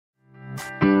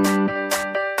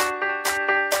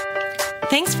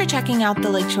Thanks for checking out the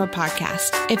Lakeshore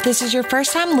Podcast. If this is your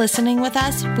first time listening with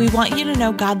us, we want you to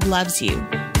know God loves you.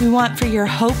 We want for your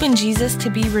hope in Jesus to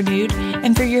be renewed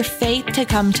and for your faith to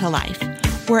come to life.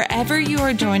 Wherever you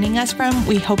are joining us from,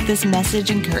 we hope this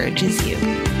message encourages you.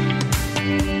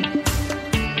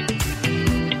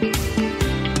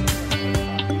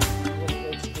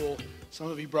 Old school.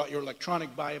 Some of you brought your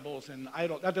electronic Bibles, and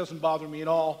that doesn't bother me at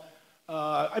all.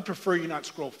 I prefer you not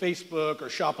scroll Facebook or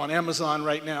shop on Amazon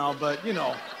right now, but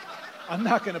I'm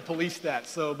not going to police that.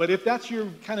 But if that's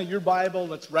your Bible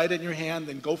that's right in your hand,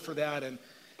 then go for that and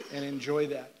enjoy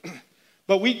that.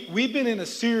 But we've been in a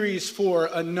series for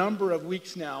a number of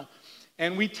weeks now,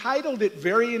 and we titled it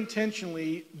very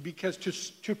intentionally because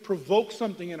to provoke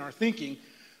something in our thinking,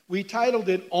 we titled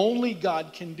it "Only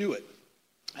God Can Do It,"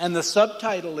 and the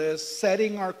subtitle is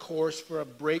 "Setting Our Course for a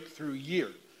Breakthrough Year,"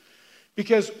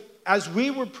 because as we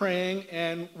were praying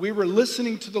and we were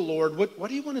listening to the Lord, what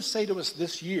do you want to say to us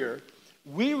this year?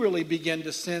 We really began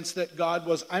to sense that God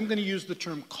was, I'm going to use the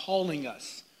term calling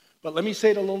us. But let me say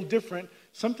it a little different.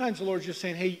 Sometimes the Lord's just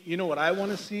saying, hey, you know what I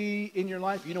want to see in your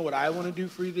life? You know what I want to do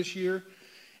for you this year?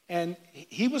 And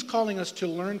He was calling us to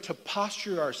learn to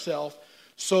posture ourselves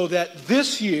so that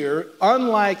this year,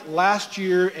 unlike last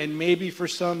year and maybe for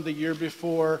some the year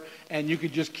before, and you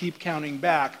could just keep counting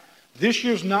back, this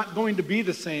year's not going to be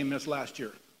the same as last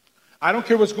year. I don't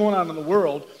care what's going on in the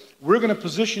world. We're going to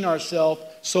position ourselves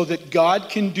so that God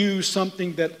can do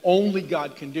something that only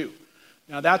God can do.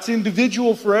 Now, that's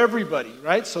individual for everybody,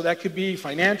 right? So that could be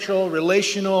financial,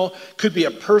 relational, could be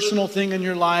a personal thing in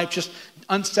your life, just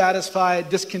unsatisfied,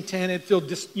 discontented, feel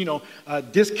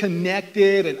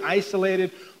disconnected and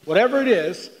isolated. Whatever it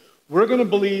is, we're going to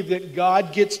believe that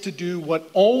God gets to do what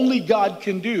only God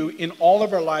can do in all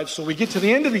of our lives. So we get to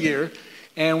the end of the year,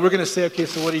 and we're going to say, okay,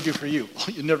 so what did He do for you?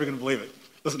 You're never going to believe it.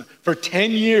 Listen, for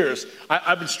 10 years,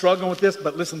 I've been struggling with this,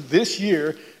 but listen, this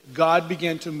year, God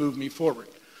began to move me forward.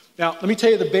 Now, let me tell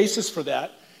you the basis for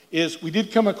that is we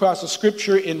did come across a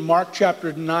scripture in Mark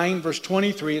chapter 9, verse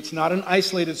 23. It's not an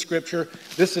isolated scripture.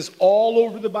 This is all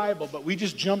over the Bible, but we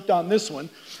just jumped on this one.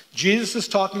 Jesus is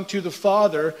talking to the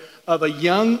father of a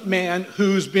young man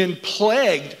who's been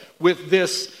plagued with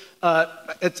this.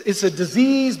 It's a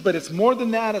disease, but it's more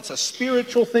than that. It's a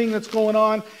spiritual thing that's going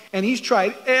on. And he's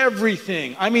tried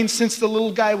everything. I mean, since the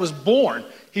little guy was born,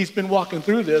 he's been walking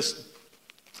through this,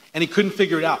 and he couldn't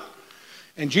figure it out.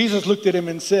 And Jesus looked at him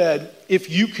and said, if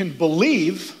you can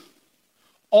believe,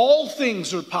 all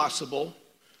things are possible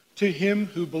to him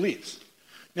who believes.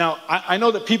 Now, I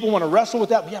know that people want to wrestle with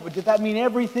that. But did that mean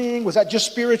everything? Was that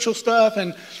just spiritual stuff?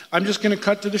 And I'm just going to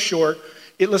cut to the short.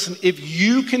 Listen, if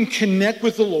you can connect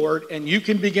with the Lord and you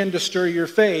can begin to stir your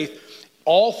faith,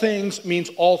 all things means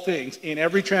all things. In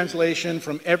every translation,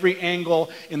 from every angle,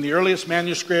 in the earliest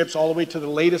manuscripts, all the way to the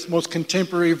latest, most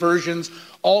contemporary versions,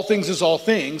 all things is all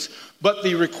things. But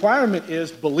the requirement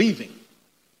is believing.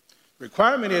 The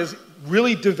requirement is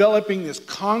really developing this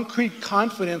concrete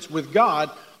confidence with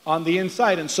God on the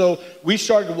inside. And so we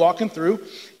started walking through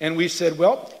and we said,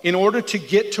 well, in order to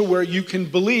get to where you can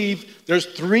believe, there's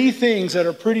three things that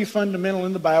are pretty fundamental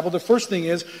in the Bible. The first thing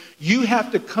is you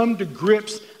have to come to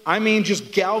grips,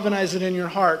 just galvanize it in your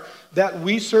heart, that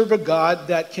we serve a God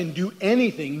that can do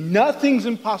anything. Nothing's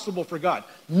impossible for God.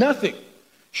 Nothing.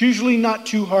 It's usually not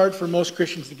too hard for most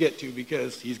Christians to get to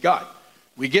because He's God.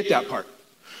 We get that part.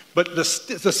 But the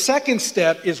second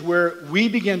step is where we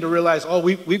begin to realize,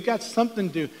 we've got some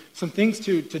things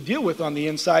to deal with on the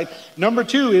inside. Number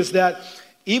two is that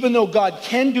even though God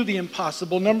can do the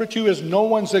impossible, number two is no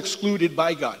one's excluded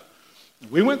by God.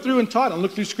 We went through and taught and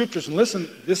looked through scriptures, and listen,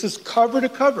 this is cover to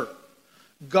cover.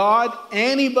 God,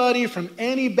 anybody from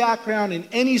any background, in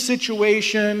any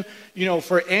situation, in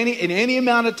any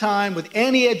amount of time, with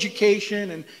any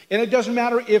education, and it doesn't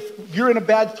matter if you're in a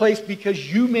bad place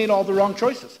because you made all the wrong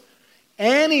choices.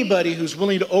 Anybody who's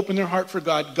willing to open their heart for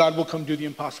God, God will come do the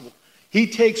impossible. He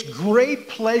takes great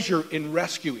pleasure in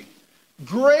rescuing.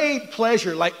 Great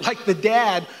pleasure, like the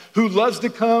dad who loves to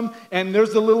come, and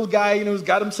there's the little guy, who's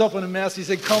got himself in a mess. He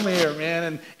said, come here,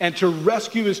 man, and to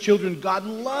rescue his children. God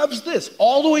loves this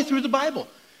all the way through the Bible.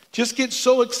 Just get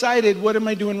so excited. What am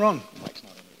I doing wrong?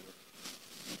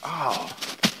 Oh.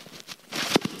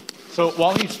 So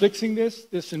while he's fixing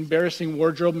this embarrassing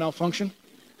wardrobe malfunction,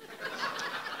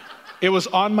 it was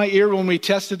on my ear when we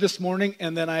tested this morning,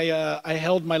 and then I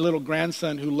held my little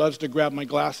grandson who loves to grab my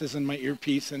glasses and my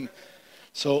earpiece, and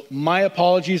so my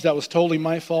apologies. That was totally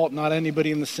my fault, not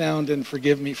anybody in the sound, and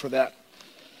forgive me for that.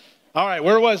 All right,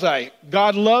 where was I?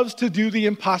 God loves to do the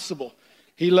impossible.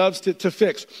 He loves to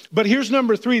fix. But here's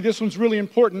number 3. This one's really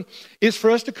important, is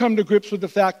for us to come to grips with the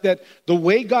fact that the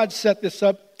way God set this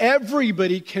up,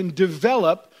 everybody can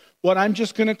develop what I'm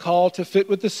just going to call, to fit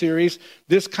with the series,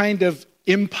 this kind of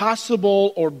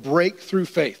impossible or breakthrough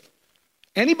faith.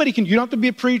 Anybody can. You don't have to be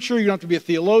a preacher. You don't have to be a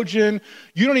theologian.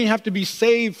 You don't even have to be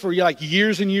saved for like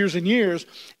years and years and years.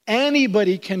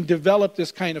 Anybody can develop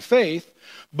this kind of faith.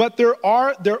 But there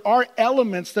are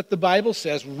elements that the Bible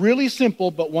says, really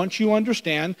simple, but once you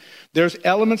understand, there's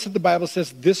elements that the Bible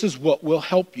says, this is what will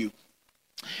help you.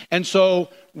 And so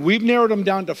we've narrowed them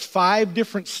down to 5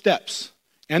 different steps.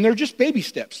 And they're just baby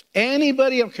steps.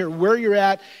 Anybody, I don't care where you're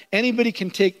at, anybody can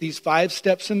take these 5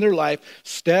 steps in their life,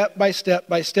 step by step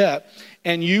by step,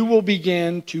 and you will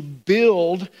begin to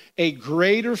build a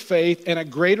greater faith and a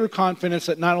greater confidence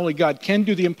that not only God can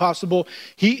do the impossible,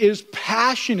 he is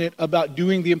passionate about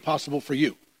doing the impossible for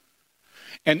you.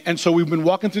 And so we've been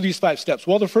walking through these 5 steps.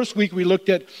 Well, the first week we looked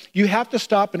at, you have to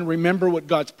stop and remember what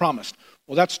God's promised.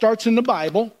 Well, that starts in the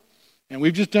Bible. And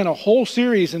we've just done a whole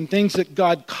series in things that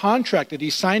God contracted. He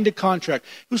signed a contract.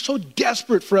 He was so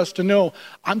desperate for us to know,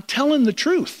 I'm telling the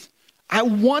truth. I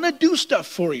want to do stuff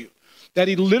for you. That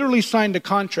he literally signed a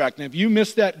contract. And if you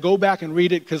missed that, go back and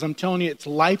read it, because I'm telling you, it's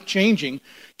life-changing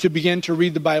to begin to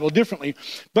read the Bible differently.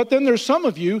 But then there's some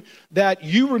of you that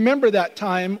you remember that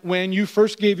time when you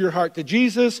first gave your heart to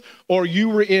Jesus, or you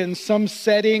were in some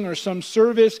setting or some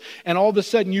service, and all of a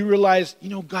sudden you realized,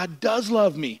 God does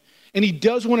love me. And he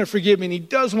does want to forgive me, and he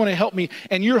does want to help me.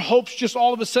 And your hopes just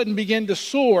all of a sudden begin to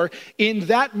soar. In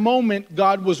that moment,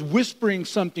 God was whispering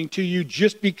something to you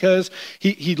just because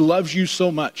he loves you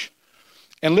so much.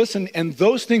 And listen, and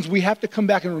those things we have to come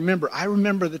back and remember. I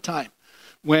remember the time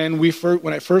when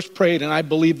I first prayed and I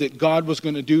believed that God was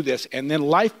going to do this. And then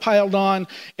life piled on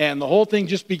and the whole thing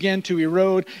just began to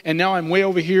erode. And now I'm way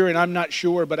over here and I'm not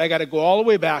sure, but I got to go all the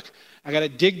way back. I got to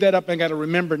dig that up. I got to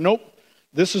remember, nope.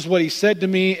 This is what he said to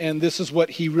me, and this is what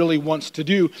he really wants to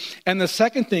do. And the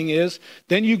second thing is,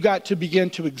 then you got to begin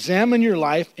to examine your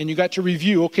life, and you got to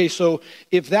review, okay, so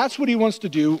if that's what he wants to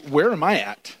do, where am I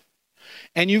at?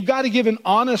 And you've got to give an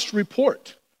honest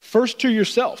report, first to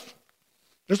yourself.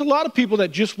 There's a lot of people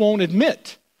that just won't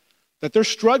admit that they're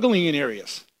struggling in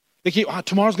areas. They keep,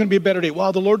 tomorrow's going to be a better day.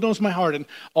 Wow, the Lord knows my heart. And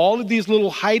all of these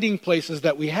little hiding places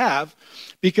that we have,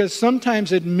 because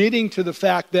sometimes admitting to the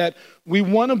fact that we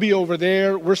want to be over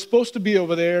there, we're supposed to be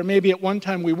over there, maybe at one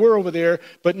time we were over there,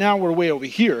 but now we're way over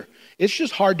here. It's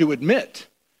just hard to admit.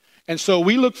 And so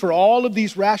we look for all of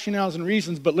these rationales and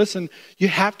reasons, but listen, you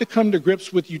have to come to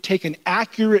grips with, you take an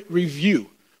accurate review.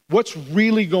 What's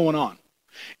really going on?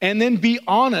 And then be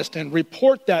honest and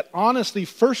report that honestly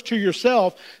first to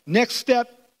yourself. Next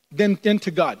step, then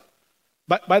to God.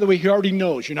 By the way, he already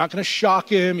knows. You're not going to shock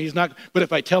him. But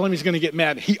if I tell him he's going to get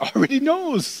mad, he already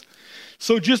knows.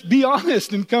 So just be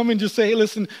honest and come and just say, hey,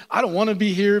 listen, I don't want to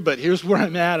be here, but here's where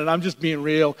I'm at, and I'm just being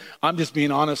real. I'm just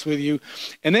being honest with you.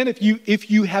 And then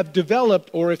if you have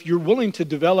developed, or if you're willing to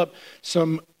develop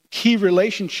some key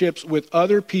relationships with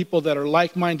other people that are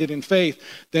like-minded in faith,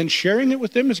 then sharing it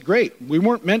with them is great. We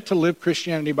weren't meant to live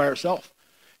Christianity by ourselves.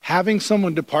 Having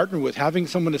someone to partner with, having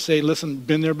someone to say, listen,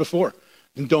 been there before.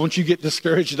 And don't you get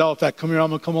discouraged at all. In fact, come here, I'm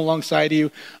going to come alongside of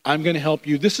you. I'm going to help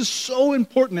you. This is so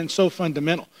important and so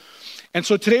fundamental. And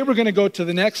so today we're going to go to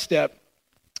the next step.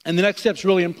 And the next step's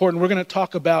really important. We're going to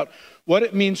talk about what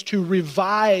it means to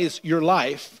revise your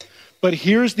life. But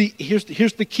here's the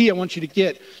key I want you to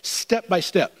get, step by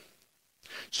step.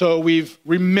 So we've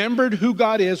remembered who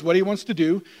God is, what he wants to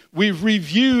do. We've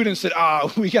reviewed and said,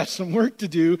 we got some work to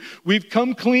do. We've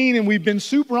come clean and we've been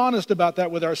super honest about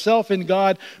that with ourselves and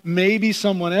God, maybe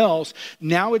someone else.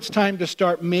 Now it's time to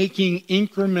start making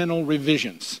incremental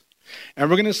revisions. And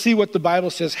we're going to see what the Bible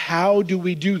says. How do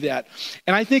we do that?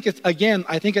 And I think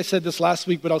I think I said this last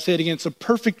week, but I'll say it again. It's a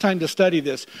perfect time to study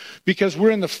this because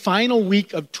we're in the final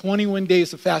week of 21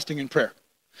 days of fasting and prayer.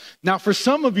 Now, for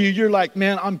some of you, you're like,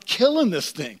 man, I'm killing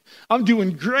this thing. I'm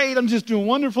doing great. I'm just doing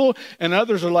wonderful. And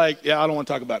others are like, yeah, I don't want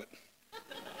to talk about it.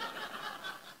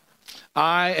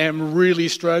 I am really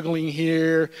struggling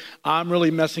here. I'm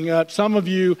really messing up. Some of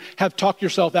you have talked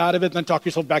yourself out of it, then talk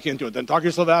yourself back into it, then talk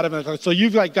yourself out of it. So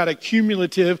you've got a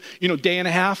cumulative, day and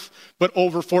a half, but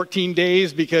over 14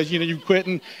 days because, you quit.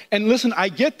 And listen, I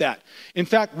get that. In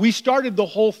fact, we started the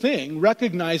whole thing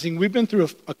recognizing we've been through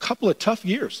a couple of tough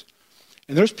years.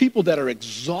 And there's people that are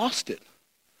exhausted.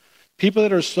 People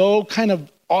that are so kind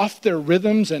of off their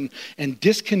rhythms and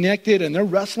disconnected, and they're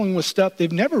wrestling with stuff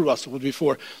they've never wrestled with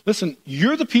before. Listen,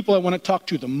 you're the people I want to talk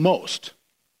to the most.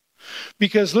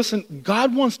 Because listen,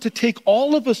 God wants to take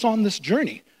all of us on this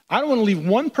journey. I don't want to leave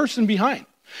one person behind.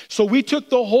 So we took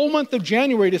the whole month of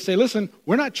January to say, listen,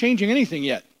 we're not changing anything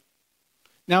yet.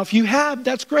 Now, if you have,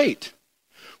 that's great.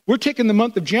 We're taking the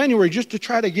month of January just to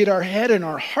try to get our head and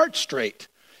our heart straight.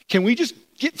 Can we just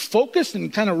get focused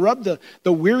and kind of rub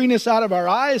the weariness out of our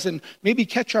eyes and maybe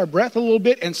catch our breath a little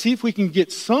bit and see if we can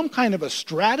get some kind of a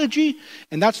strategy?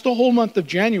 And that's the whole month of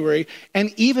January.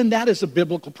 And even that is a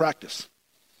biblical practice.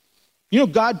 You know,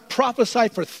 God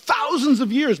prophesied for thousands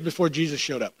of years before Jesus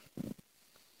showed up.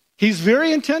 He's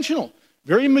very intentional,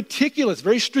 very meticulous,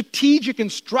 very strategic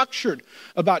and structured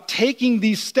about taking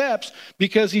these steps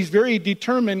because he's very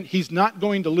determined he's not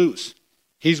going to lose.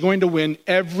 He's going to win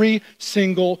every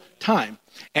single time.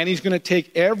 And he's going to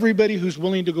take everybody who's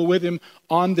willing to go with him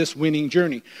on this winning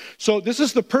journey. So this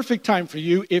is the perfect time for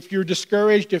you. If you're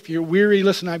discouraged, if you're weary,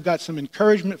 listen, I've got some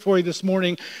encouragement for you this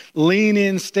morning. Lean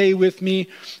in, stay with me.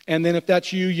 And then if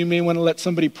that's you, you may want to let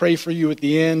somebody pray for you at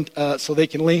the end so they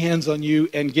can lay hands on you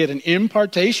and get an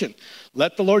impartation.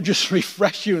 Let the Lord just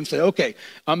refresh you and say, okay,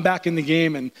 I'm back in the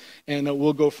game, and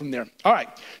we'll go from there. All right,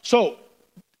 so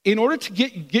in order to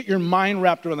get your mind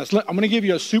wrapped around this, I'm going to give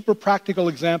you a super practical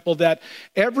example that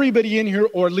everybody in here,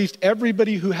 or at least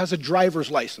everybody who has a driver's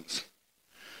license.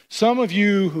 Some of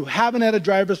you who haven't had a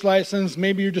driver's license,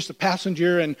 maybe you're just a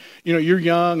passenger and you're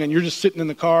young and you're just sitting in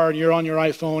the car and you're on your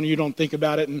iPhone and you don't think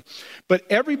about it. But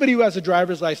everybody who has a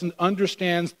driver's license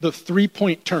understands the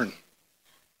 3-point turn.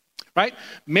 Right?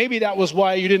 Maybe that was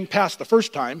why you didn't pass the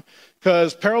first time,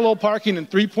 because parallel parking and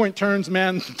 3-point turns,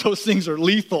 man, those things are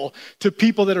lethal to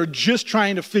people that are just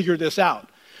trying to figure this out.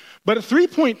 But a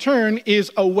 3-point turn is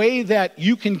a way that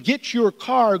you can get your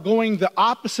car going the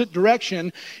opposite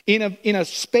direction in a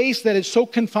space that is so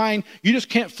confined, you just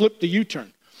can't flip the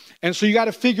U-turn. And so you got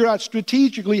to figure out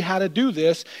strategically how to do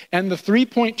this, and the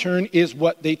 3-point turn is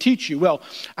what they teach you. Well,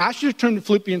 I ask you to turn to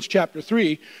Philippians chapter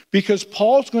 3, because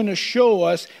Paul's going to show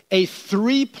us a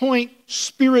 3-point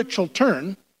spiritual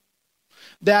turn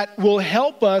that will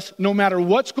help us no matter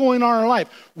what's going on in our life.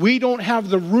 We don't have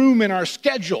the room in our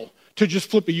schedule to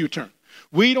just flip a U-turn.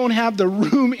 We don't have the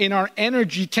room in our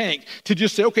energy tank to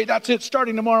just say, okay, that's it,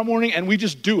 starting tomorrow morning, and we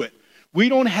just do it. We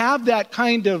don't have that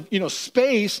kind of,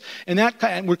 space, and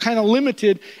we're kind of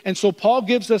limited. And so Paul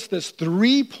gives us this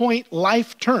 3-point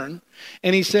life turn,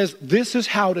 and he says, this is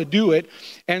how to do it.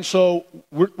 And so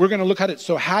we're going to look at it.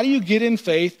 So how do you get in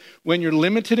faith when you're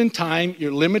limited in time,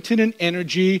 you're limited in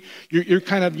energy, you're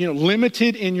kind of,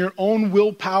 limited in your own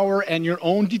willpower and your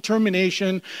own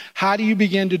determination? How do you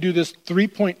begin to do this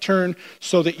 3-point turn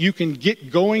so that you can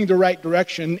get going the right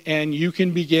direction and you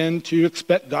can begin to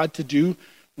expect God to do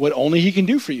what only he can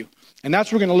do for you? And that's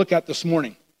what we're going to look at this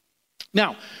morning.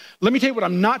 Now, let me tell you what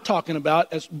I'm not talking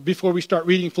about before we start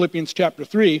reading Philippians chapter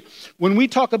 3. When we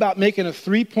talk about making a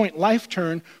 3-point life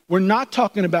turn, we're not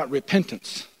talking about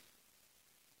repentance.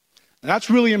 And that's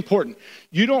really important.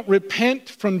 You don't repent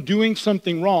from doing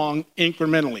something wrong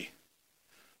incrementally.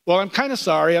 Well, I'm kind of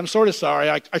sorry. I'm sort of sorry.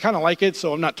 I kind of like it,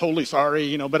 so I'm not totally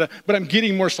sorry, but I'm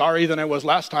getting more sorry than I was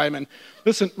last time. And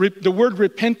listen, the word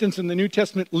repentance in the New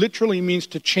Testament literally means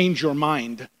to change your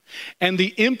mind. And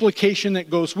the implication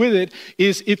that goes with it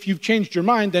is if you've changed your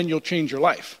mind, then you'll change your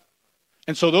life.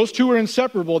 And so those two are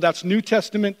inseparable. That's New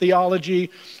Testament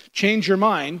theology, change your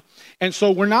mind. And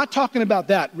so we're not talking about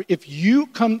that. If you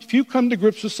come to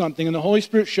grips with something and the Holy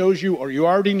Spirit shows you, or you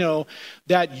already know,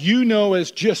 that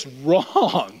is just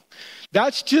wrong,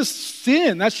 that's just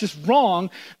sin, that's just wrong,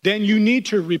 then you need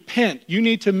to repent. You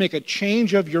need to make a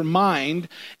change of your mind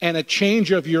and a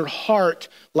change of your heart,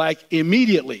 like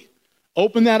immediately.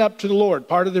 Open that up to the Lord.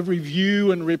 Part of the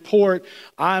review and report,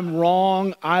 I'm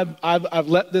wrong. I've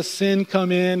let this sin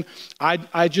come in.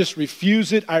 I just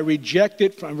refuse it. I reject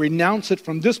it. I renounce it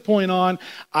from this point on.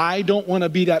 I don't want to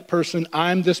be that person.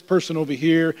 I'm this person over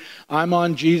here. I'm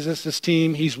on Jesus'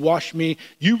 team. He's washed me.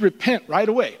 You repent right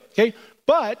away, okay?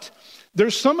 But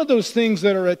there's some of those things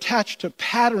that are attached to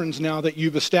patterns now that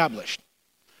you've established.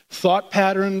 Thought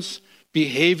patterns,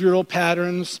 behavioral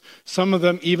patterns. Some of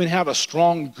them even have a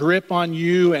strong grip on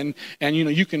you, and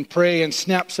you can pray and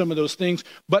snap some of those things,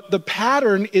 but the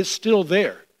pattern is still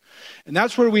there. And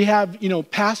that's where we have,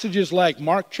 passages like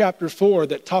Mark chapter 4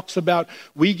 that talks about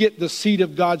we get the seed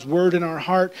of God's word in our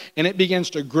heart and it begins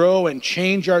to grow and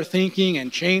change our thinking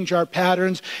and change our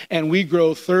patterns, and we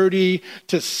grow 30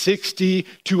 to 60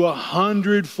 to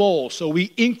 100-fold. So we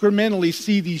incrementally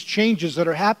see these changes that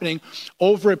are happening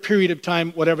over a period of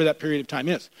time, whatever that period of time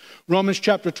is. Romans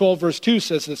chapter 12 verse 2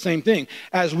 says the same thing.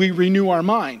 As we renew our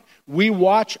mind, we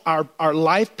watch our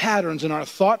life patterns and our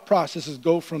thought processes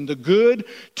go from the good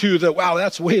to the, wow,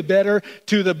 that's way better,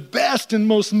 to the best and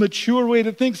most mature way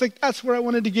to think. It's like, that's where I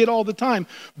wanted to get all the time.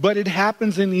 But it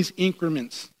happens in these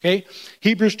increments, okay?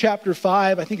 Hebrews chapter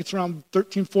 5, I think it's around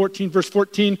 13, 14, verse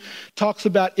 14, talks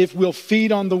about if we'll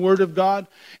feed on the word of God,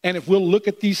 and if we'll look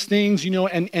at these things,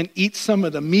 and eat some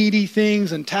of the meaty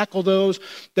things and tackle those,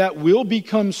 that we'll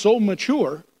become so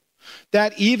mature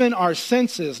that even our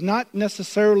senses, not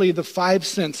necessarily the five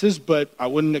senses, but I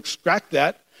wouldn't extract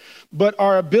that, but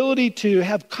our ability to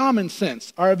have common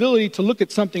sense, our ability to look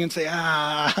at something and say,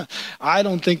 I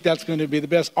don't think that's going to be the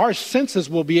best. Our senses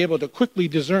will be able to quickly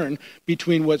discern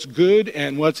between what's good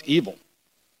and what's evil.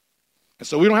 And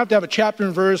so we don't have to have a chapter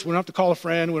and verse. We don't have to call a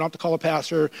friend. We don't have to call a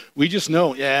pastor. We just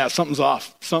know, something's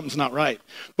off. Something's not right.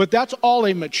 But that's all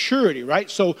a maturity, right?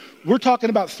 So we're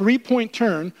talking about 3-point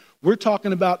turn. We're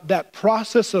talking about that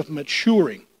process of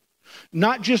maturing.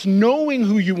 Not just knowing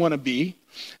who you want to be,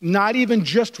 not even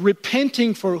just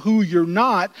repenting for who you're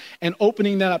not and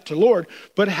opening that up to Lord,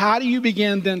 but how do you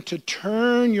begin then to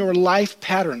turn your life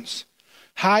patterns?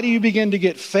 How do you begin to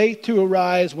get faith to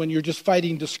arise when you're just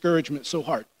fighting discouragement so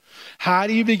hard? How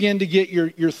do you begin to get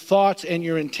your thoughts and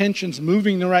your intentions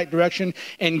moving in the right direction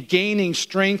and gaining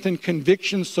strength and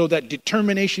conviction so that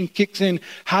determination kicks in?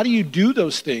 How do you do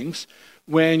those things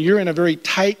when you're in a very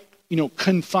tight,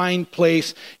 confined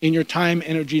place in your time,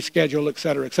 energy, schedule, et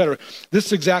cetera, et cetera? This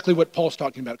is exactly what Paul's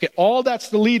talking about. Okay, all that's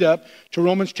the lead up to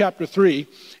Romans chapter 3.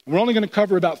 We're only going to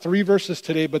cover about 3 verses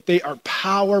today, but they are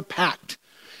power-packed.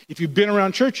 If you've been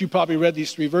around church, you probably read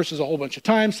these 3 verses a whole bunch of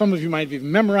times. Some of you might have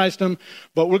even memorized them,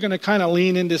 but we're going to kind of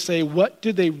lean in to say, what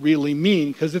do they really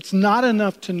mean? Because it's not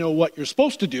enough to know what you're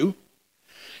supposed to do.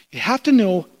 You have to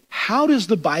know, how does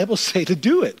the Bible say to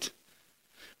do it?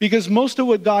 Because most of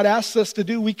what God asks us to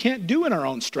do, we can't do in our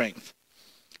own strength.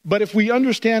 But if we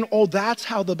understand, that's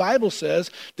how the Bible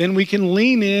says, then we can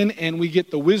lean in and we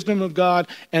get the wisdom of God,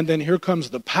 and then here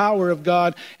comes the power of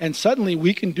God, and suddenly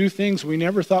we can do things we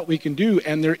never thought we can do,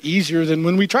 and they're easier than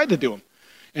when we tried to do them.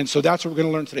 And so that's what we're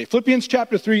going to learn today. Philippians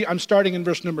chapter 3, I'm starting in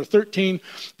verse number 13.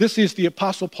 This is the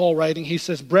Apostle Paul writing. He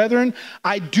says, "Brethren,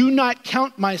 I do not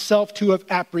count myself to have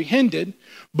apprehended,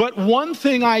 but one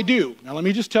thing I do." Now let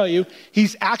me just tell you,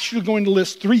 he's actually going to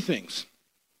list 3 things.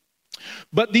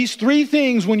 But these 3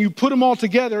 things, when you put them all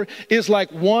together, is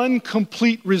like one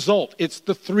complete result. It's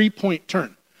the 3-point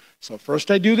turn. So first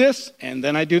I do this, and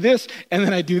then I do this, and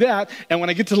then I do that. And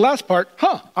when I get to the last part,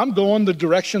 I'm going the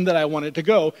direction that I wanted to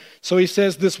go. So he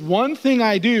says, this one thing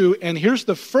I do, and here's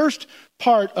the first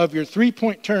part of your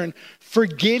 3-point turn,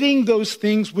 forgetting those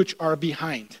things which are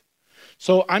behind.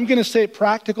 So I'm going to say it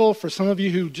practical for some of you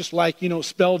who just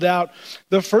spelled out.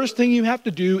 The first thing you have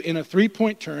to do in a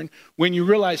 3-point turn, when you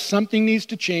realize something needs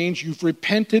to change, you've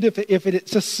repented if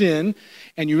it's a sin,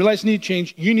 and you realize you need to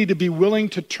change, you need to be willing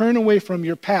to turn away from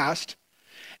your past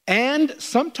and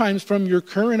sometimes from your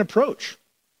current approach.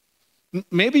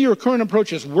 Maybe your current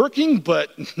approach is working,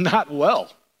 but not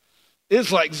well.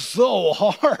 It's like so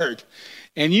hard.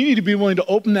 And you need to be willing to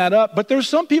open that up. But there's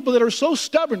some people that are so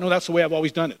stubborn. No, that's the way I've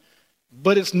always done it.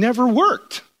 But it's never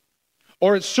worked.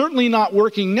 Or it's certainly not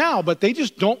working now, but they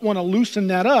just don't want to loosen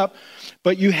that up.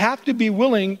 But you have to be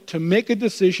willing to make a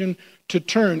decision to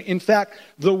turn. In fact,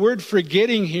 the word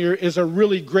forgetting here is a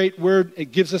really great word.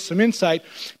 It gives us some insight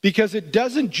because it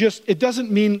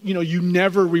doesn't mean, you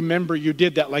never remember you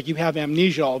did that, like you have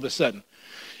amnesia all of a sudden.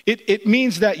 It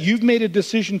means that you've made a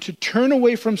decision to turn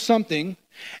away from something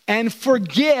and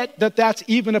forget that that's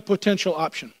even a potential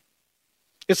option.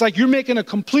 It's like you're making a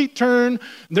complete turn.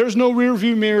 There's no rear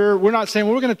view mirror. We're not saying,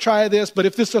 we're going to try this, but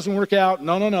if this doesn't work out,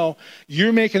 no.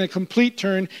 You're making a complete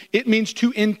turn. It means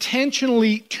to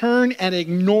intentionally turn and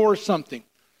ignore something.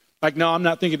 Like, no, I'm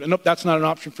not thinking, nope, that's not an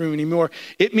option for me anymore.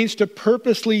 It means to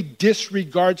purposely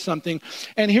disregard something.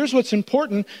 And here's what's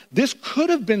important. This could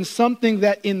have been something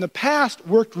that in the past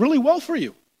worked really well for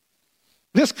you.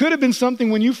 This could have been something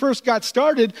when you first got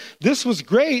started, this was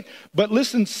great, but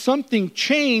listen, something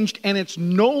changed and it's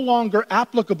no longer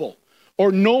applicable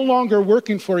or no longer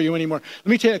working for you anymore. Let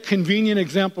me tell you a convenient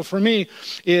example for me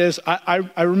is I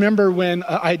remember when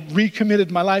I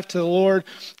recommitted my life to the Lord,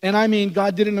 and I mean,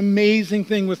 God did an amazing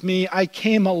thing with me. I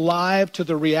came alive to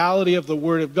the reality of the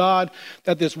Word of God,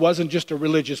 that this wasn't just a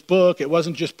religious book, it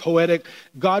wasn't just poetic.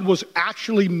 God was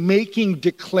actually making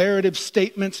declarative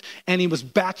statements, and He was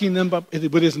backing them up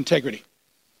with His integrity.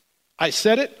 I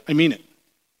said it, I mean it.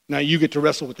 Now you get to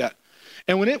wrestle with that.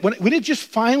 And when it just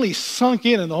finally sunk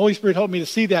in and the Holy Spirit helped me to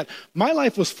see that, my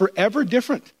life was forever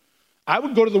different. I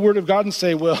would go to the Word of God and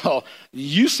say, well,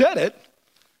 you said it,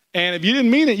 and if you didn't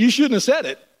mean it, you shouldn't have said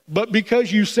it. But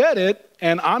because you said it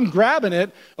and I'm grabbing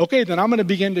it, okay, then I'm going to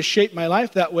begin to shape my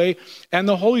life that way. And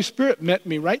the Holy Spirit met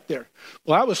me right there.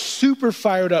 Well, I was super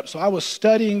fired up. So I was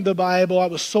studying the Bible. I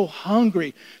was so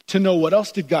hungry to know what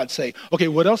else did God say. Okay,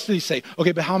 what else did he say?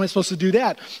 Okay, but how am I supposed to do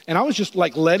that? And I was just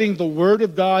like letting the Word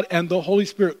of God and the Holy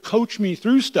Spirit coach me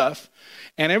through stuff.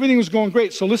 And everything was going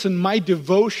great. So listen, my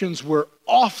devotions were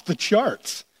off the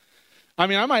charts. I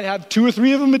mean, I might have 2 or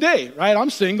 3 of them a day, right? I'm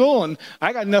single and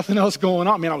I got nothing else going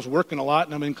on. I mean, I was working a lot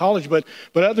and I'm in college, but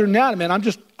other than that, man, I'm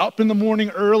just up in the morning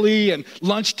early, and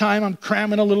lunchtime I'm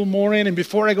cramming a little more in, and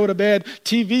before I go to bed,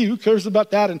 TV, who cares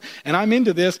about that? And I'm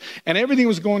into this, and everything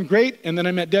was going great, and then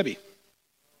I met Debbie.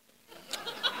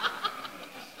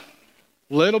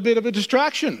 Little bit of a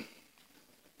distraction.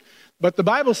 But the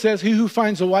Bible says, he who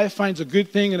finds a wife finds a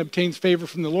good thing and obtains favor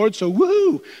from the Lord. So,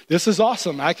 woohoo, this is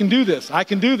awesome. I can do this. I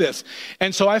can do this.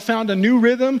 And so I found a new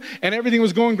rhythm, and everything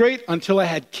was going great until I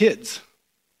had kids.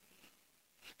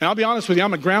 And I'll be honest with you,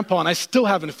 I'm a grandpa, and I still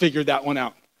haven't figured that one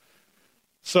out.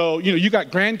 So, you got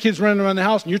grandkids running around the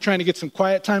house and you're trying to get some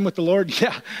quiet time with the Lord.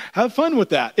 Yeah, have fun with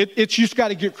that. It's you just got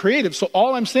to get creative. So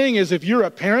all I'm saying is, if you're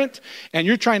a parent and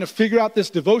you're trying to figure out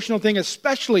this devotional thing,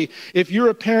 especially if you're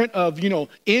a parent of,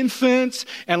 infants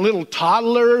and little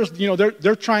toddlers,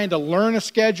 they're trying to learn a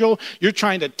schedule. You're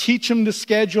trying to teach them the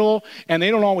schedule and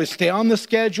they don't always stay on the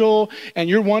schedule. And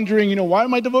you're wondering, why are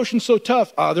my devotions so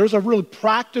tough? There's a really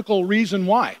practical reason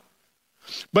why.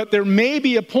 But there may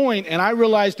be a point, and I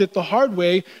realized it the hard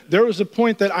way, there was a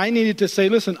point that I needed to say,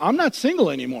 listen, I'm not single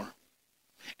anymore.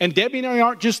 And Debbie and I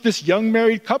aren't just this young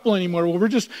married couple anymore. Well, we're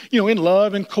just, in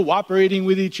love and cooperating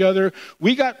with each other.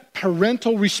 We got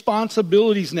parental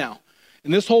responsibilities now.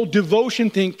 And this whole devotion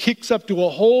thing kicks up to a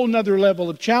whole nother level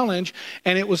of challenge.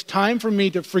 And it was time for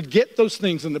me to forget those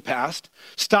things in the past.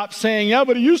 Stop saying, yeah,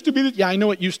 but it used to be that. Yeah, I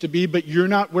know it used to be, but you're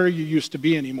not where you used to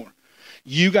be anymore.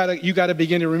 You gotta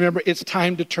begin to remember it's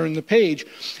time to turn the page.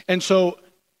 And so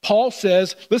Paul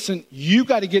says, listen, you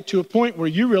got to get to a point where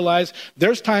you realize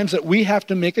there's times that we have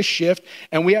to make a shift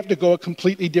and we have to go a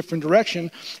completely different direction.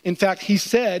 In fact, he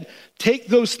said, take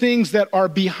those things that are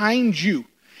behind you.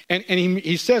 And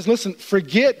he says, listen,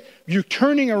 forget, you're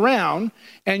turning around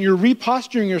and you're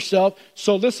reposturing yourself.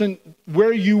 So listen,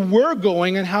 where you were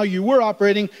going and how you were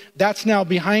operating, that's now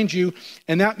behind you.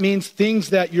 And that means things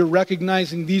that you're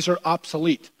recognizing, these are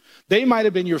obsolete. They might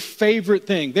have been your favorite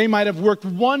thing. They might have worked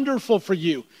wonderful for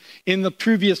you in the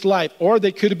previous life, or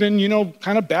they could have been,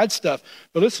 kind of bad stuff.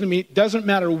 But listen to me, it doesn't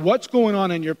matter what's going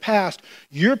on in your past,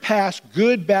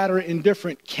 good, bad, or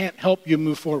indifferent, can't help you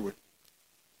move forward.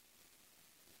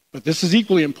 But this is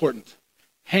equally important.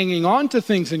 Hanging on to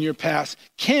things in your past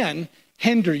can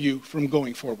hinder you from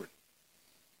going forward.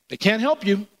 They can't help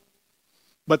you,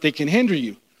 but they can hinder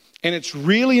you. And it's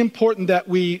really important that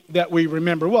we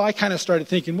remember. Well, I kind of started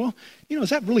thinking, well,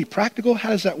 is that really practical? How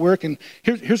does that work? And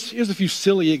here's a few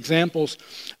silly examples.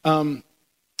 How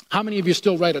many of you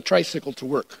still ride a tricycle to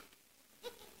work?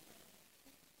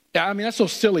 Yeah, I mean, that's so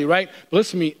silly, right? But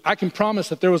listen to me, I can promise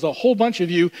that there was a whole bunch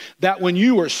of you that when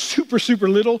you were super, super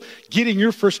little, getting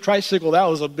your first tricycle, that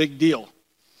was a big deal.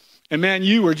 And man,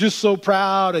 you were just so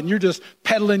proud and you're just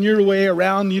pedaling your way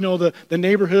around, the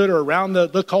neighborhood or around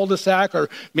the cul-de-sac or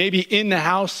maybe in the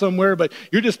house somewhere, but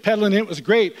you're just pedaling. It was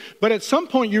great. But at some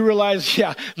point you realize,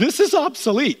 yeah, this is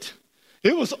obsolete.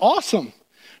 It was awesome.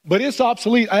 But it's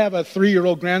obsolete. I have a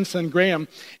 3-year-old grandson, Graham,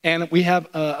 and we have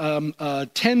a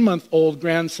 10-month-old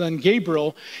grandson,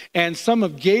 Gabriel. And some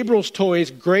of Gabriel's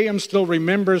toys, Graham still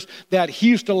remembers that he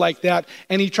used to like that.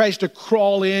 And he tries to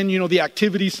crawl in, the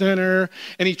activity center.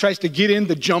 And he tries to get in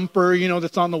the jumper,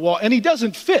 that's on the wall. And he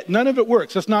doesn't fit. None of it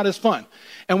works. It's not as fun.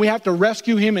 And we have to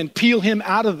rescue him and peel him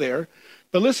out of there.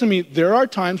 But listen to me, there are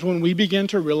times when we begin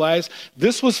to realize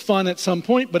this was fun at some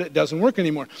point, but it doesn't work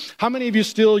anymore. How many of you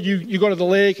still, you go to the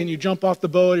lake and you jump off the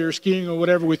boat or you're skiing or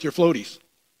whatever with your floaties?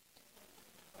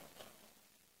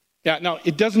 Yeah, now,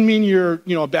 it doesn't mean you're,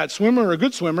 a bad swimmer or a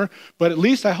good swimmer, but at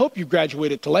least I hope you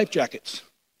graduated to life jackets.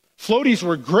 Floaties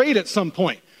were great at some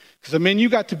point. Because, you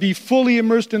got to be fully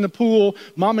immersed in the pool.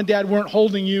 Mom and dad weren't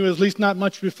holding you, at least not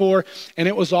much before, and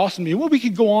it was awesome. Well, we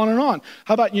could go on and on.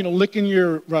 How about, licking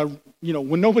your,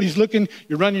 when nobody's looking,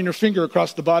 you're running your finger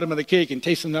across the bottom of the cake and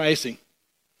tasting the icing.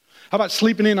 How about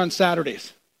sleeping in on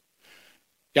Saturdays?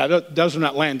 Yeah, those are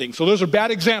not landing. So those are bad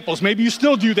examples. Maybe you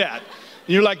still do that.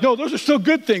 And you're like, no, those are still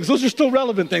good things. Those are still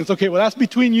relevant things. Okay, well, that's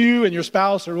between you and your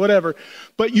spouse or whatever.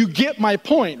 But you get my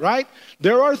point, right?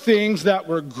 There are things that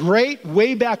were great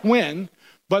way back when,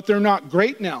 but they're not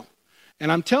great now.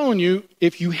 And I'm telling you,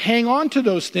 if you hang on to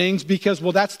those things because,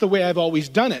 well, that's the way I've always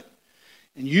done it,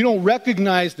 and you don't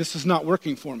recognize this is not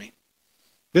working for me,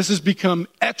 This has become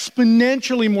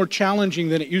exponentially more challenging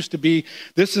than it used to be.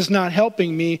 This is not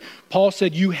helping me. Paul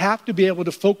said you have to be able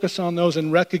to focus on those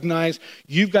and recognize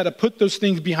you've got to put those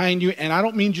things behind you. And I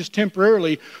don't mean just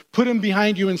temporarily. Put them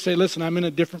behind you and say, listen, I'm in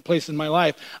a different place in my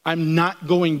life. I'm not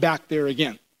going back there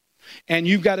again. And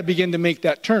you've got to begin to make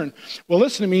that turn. Well,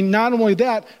 listen to me. Not only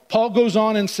that, Paul goes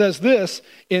on and says this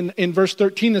in verse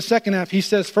 13, the second half. He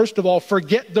says, first of all,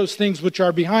 forget those things which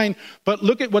are behind. But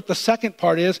look at what the second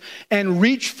part is, and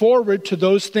reach forward to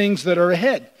those things that are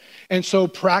ahead. And so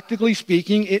practically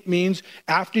speaking, it means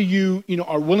after you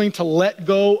are willing to let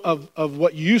go of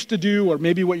what you used to do or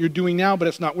maybe what you're doing now, but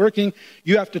it's not working,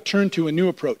 you have to turn to a new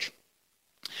approach.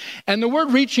 And the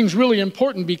word reaching is really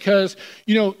important because,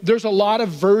 there's a lot of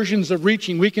versions of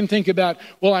reaching. We can think about,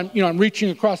 well, I'm reaching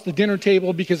across the dinner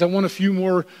table because I want a few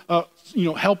more,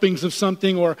 helpings of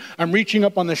something, or I'm reaching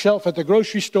up on the shelf at the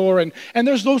grocery store. And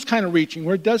there's those kind of reaching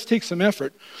where it does take some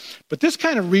effort. But this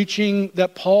kind of reaching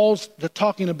that Paul's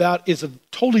talking about is a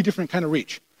totally different kind of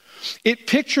reach. It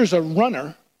pictures a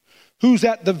runner who's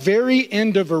at the very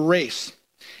end of a race.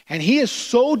 And he is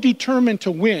so determined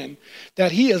to win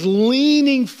that he is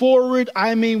leaning forward,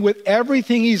 with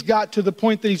everything he's got, to the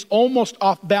point that he's almost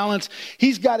off balance.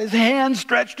 He's got his hand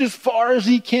stretched as far as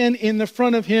he can in the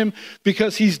front of him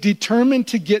because he's determined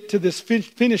to get to this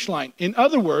finish line. In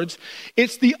other words,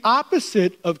 it's the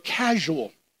opposite of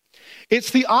casual.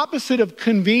 It's the opposite of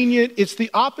convenient. It's the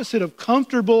opposite of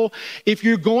comfortable. If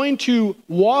you're going to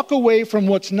walk away from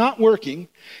what's not working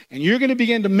and you're going to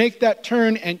begin to make that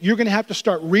turn and you're going to have to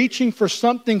start reaching for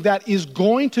something that is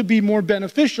going to be more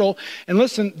beneficial, and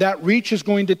listen, that reach is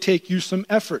going to take you some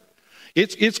effort.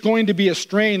 It's going to be a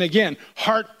strain. Again,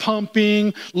 heart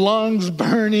pumping, lungs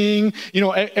burning,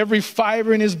 every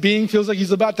fiber in his being feels like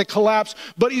he's about to collapse,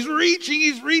 but he's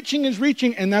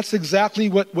reaching. And that's exactly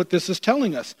what this is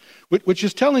telling us, which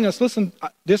is telling us, listen,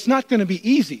 this is not going to be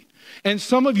easy. And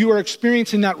some of you are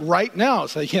experiencing that right now.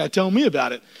 So yeah, tell me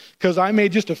about it. Because I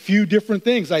made just a few different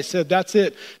things. I said, that's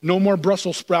it. No more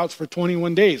Brussels sprouts for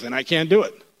 21 days, and I can't do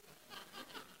it.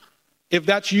 If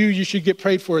that's you, you should get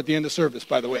prayed for at the end of service,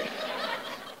 by the way.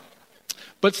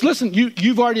 But listen,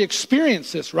 you've already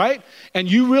experienced this, right? And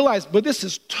you realize, but this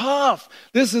is tough.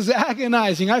 This is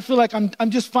agonizing. I feel like I'm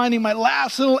just finding my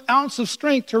last little ounce of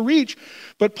strength to reach.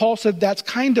 But Paul said that's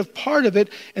kind of part of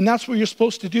it, and that's what you're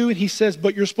supposed to do. And he says,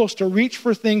 but you're supposed to reach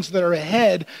for things that are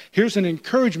ahead. Here's an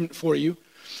encouragement for you,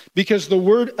 because the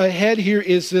word ahead here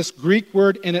is this Greek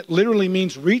word, and it literally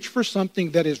means reach for something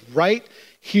that is right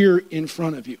here in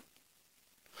front of you.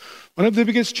 One of the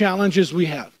biggest challenges we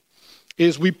have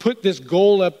is we put this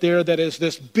goal up there that is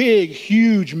this big,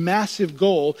 huge, massive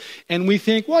goal, and we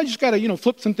think, well, I just got to,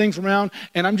 flip some things around,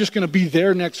 and I'm just going to be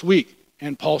there next week.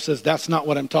 And Paul says, that's not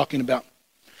what I'm talking about.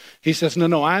 He says,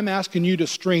 no, I'm asking you to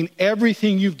strain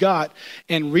everything you've got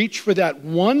and reach for that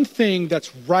one thing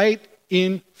that's right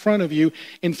in front of you.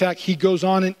 In fact, he goes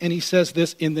on and he says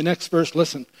this in the next verse.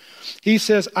 Listen, he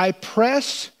says, I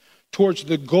press towards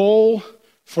the goal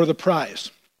for the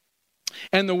prize.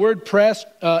 And the word press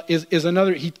is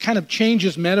another, he kind of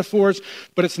changes metaphors,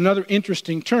 but it's another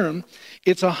interesting term.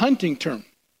 It's a hunting term.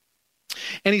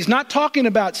 And he's not talking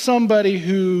about somebody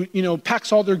who,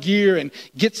 packs all their gear and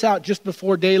gets out just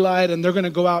before daylight and they're going to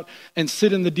go out and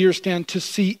sit in the deer stand to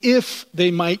see if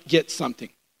they might get something.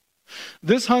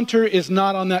 This hunter is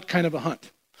not on that kind of a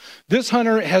hunt. This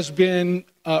hunter has been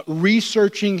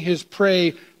researching his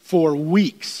prey for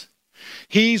weeks.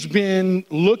 He's been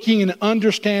looking and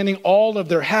understanding all of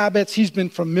their habits. He's been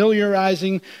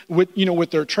familiarizing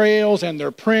with their trails and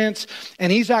their prints.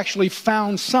 And he's actually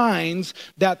found signs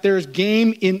that there's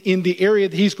game in the area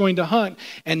that he's going to hunt.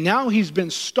 And now he's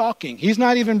been stalking. He's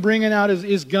not even bringing out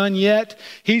his gun yet.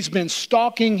 He's been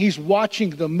stalking. He's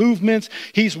watching the movements.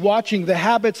 He's watching the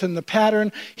habits and the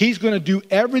pattern. He's going to do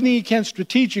everything he can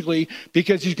strategically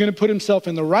because he's going to put himself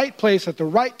in the right place at the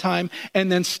right time.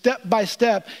 And then step by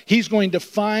step, he's going to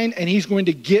find and he's going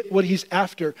to get what he's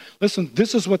after. Listen,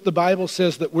 this is what the Bible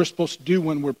says that we're supposed to do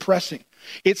when we're pressing.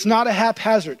 It's not a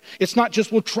haphazard. It's not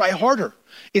just, we'll try harder.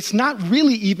 It's not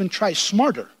really even try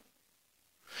smarter.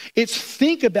 It's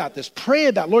think about this, pray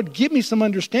about, Lord, give me some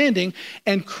understanding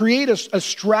and create a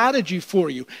strategy for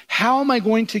you. How am I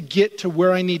going to get to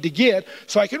where I need to get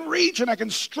so I can reach and I can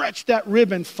stretch that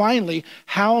ribbon finally?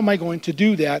 How am I going to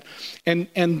do that? And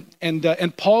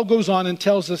Paul goes on and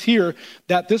tells us here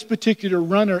that this particular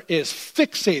runner is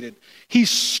fixated. He's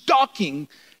stalking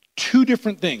two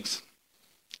different things.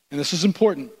 And this is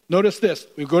important. Notice this.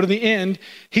 We go to the end.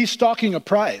 He's stalking a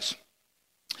prize.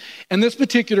 And this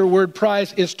particular word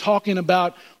prize is talking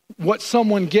about what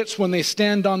someone gets when they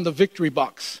stand on the victory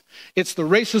box. It's the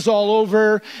race is all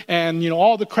over and,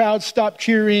 all the crowds stop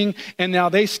cheering. And now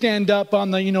they stand up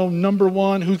on the, number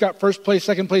one, who's got first place,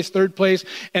 second place, third place.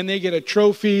 And they get a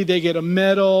trophy, they get a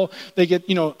medal, they get,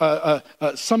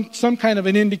 some kind of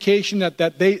an indication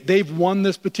that they've won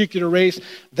this particular race.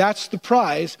 That's the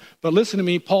prize. But listen to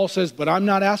me, Paul says, but I'm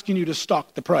not asking you to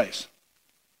stalk the prize.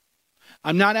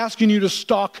 I'm not asking you to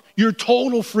stalk your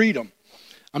total freedom.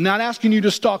 I'm not asking you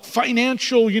to stalk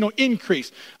financial,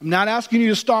 increase. I'm not asking you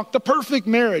to stalk the perfect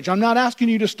marriage. I'm not asking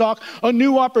you to stalk a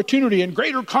new opportunity and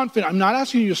greater confidence. I'm not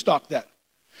asking you to stalk that.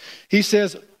 He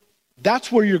says,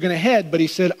 that's where you're going to head. But he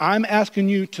said, I'm asking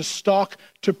you to stalk,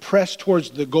 to press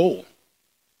towards the goal.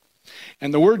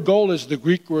 And the word goal is the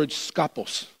Greek word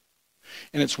skopos.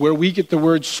 And it's where we get the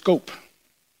word scope.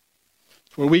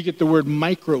 It's where we get the word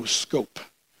microscope,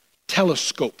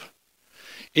 telescope.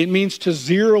 It means to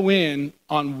zero in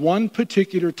on one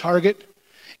particular target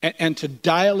and to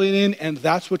dial it in, and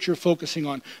that's what you're focusing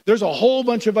on. There's a whole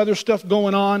bunch of other stuff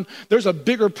going on. There's a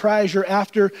bigger prize you're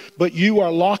after, but you are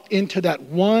locked into that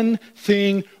one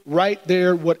thing right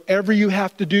there. Whatever you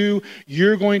have to do,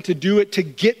 you're going to do it to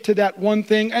get to that one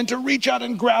thing and to reach out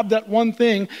and grab that one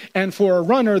thing. And for a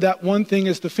runner, that one thing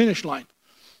is the finish line.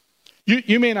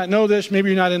 You may not know this, maybe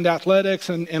you're not into athletics,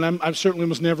 and I certainly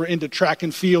was never into track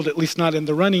and field, at least not in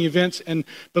the running events.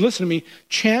 But listen to me,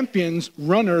 champions,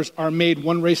 runners are made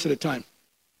one race at a time.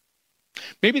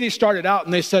 Maybe they started out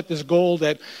and they set this goal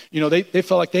that, they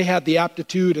felt like they had the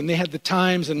aptitude and they had the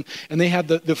times and they had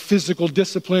the physical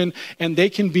discipline, and they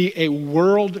can be a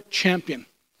world champion.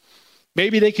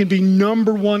 Maybe they can be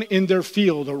number one in their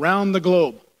field around the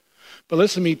globe. But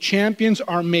listen to me, champions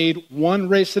are made one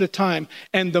race at a time.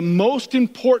 And the most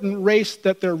important race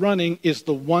that they're running is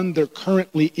the one they're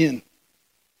currently in.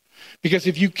 Because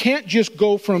if you can't just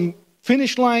go from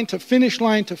finish line to finish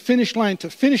line to finish line to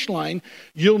finish line,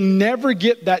 you'll never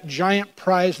get that giant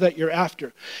prize that you're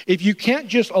after. If you can't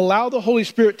just allow the Holy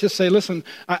Spirit to say, listen,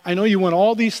 I know you want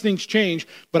all these things changed,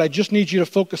 but I just need you to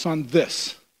focus on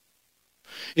this.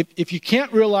 If you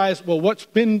can't realize, well, what's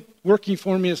been working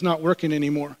for me is not working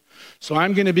anymore. So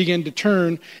I'm going to begin to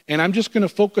turn, and I'm just going to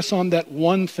focus on that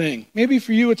one thing. Maybe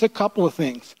for you it's a couple of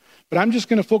things, but I'm just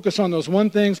going to focus on those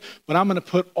one things, but I'm going to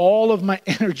put all of my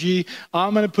energy,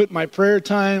 I'm going to put my prayer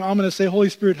time, I'm going to say, Holy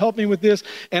Spirit, help me with this,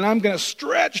 and I'm going to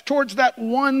stretch towards that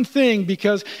one thing,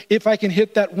 because if I can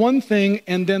hit that one thing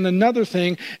and then another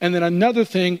thing and then another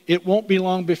thing, it won't be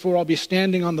long before I'll be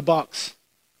standing on the box.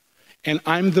 And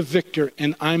I'm the victor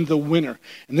and I'm the winner.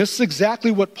 And this is exactly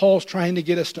what Paul's trying to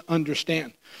get us to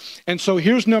understand. And so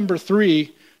here's number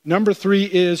three. Number three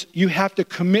is you have to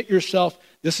commit yourself,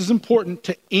 this is important,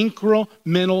 to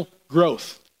incremental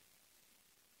growth.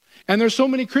 And there's so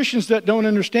many Christians that don't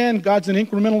understand God's an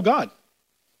incremental God.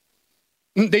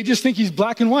 They just think he's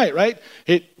black and white, right?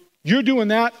 Hey, you're doing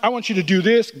that, I want you to do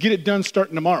this, get it done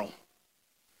starting tomorrow.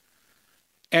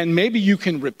 And maybe you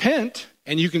can repent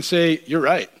and you can say, you're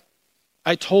right.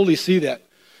 I totally see that.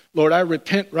 Lord, I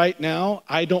repent right now.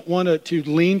 I don't want to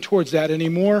lean towards that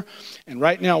anymore. And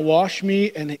right now, wash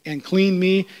me and clean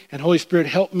me. And Holy Spirit,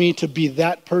 help me to be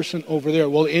that person over there.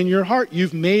 Well, in your heart,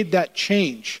 you've made that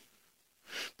change.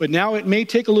 But now it may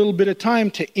take a little bit of time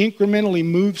to incrementally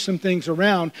move some things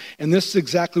around. And this is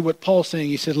exactly what Paul's saying.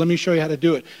 He said, let me show you how to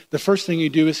do it. The first thing you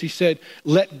do is he said,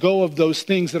 let go of those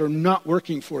things that are not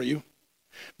working for you.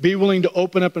 Be willing to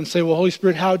open up and say, well, Holy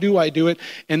Spirit, how do I do it?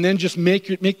 And then just make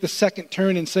the second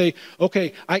turn and say,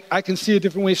 okay, I can see a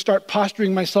different way. Start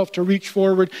posturing myself to reach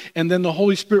forward. And then the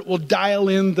Holy Spirit will dial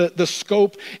in the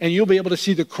scope and you'll be able to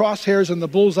see the crosshairs and the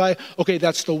bullseye. Okay,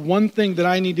 that's the one thing that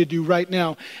I need to do right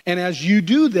now. And as you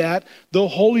do that, the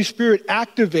Holy Spirit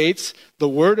activates the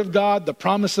Word of God, the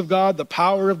promise of God, the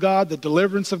power of God, the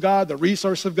deliverance of God, the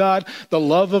resource of God, the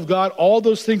love of God. All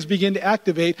those things begin to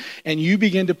activate and you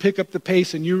begin to pick up the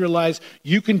pace and you realize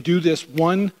you can do this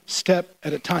one step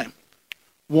at a time,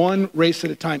 one race at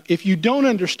a time. If you don't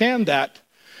understand that,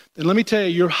 then let me tell you,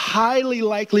 you're highly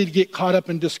likely to get caught up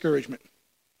in discouragement.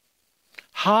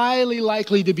 Highly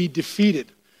likely to be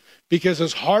defeated. Because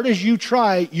as hard as you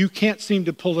try, you can't seem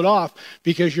to pull it off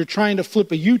because you're trying to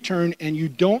flip a U-turn and you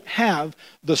don't have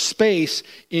the space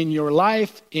in your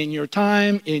life, in your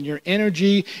time, in your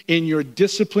energy, in your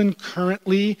discipline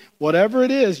currently, whatever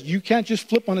it is, you can't just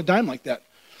flip on a dime like that.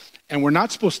 And we're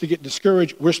not supposed to get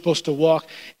discouraged. We're supposed to walk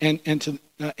and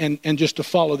just to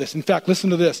follow this. In fact,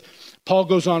 listen to this. Paul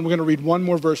goes on. We're going to read one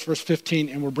more verse, verse 15,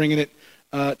 and we're bringing it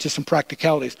to some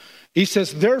practicalities. He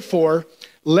says, therefore,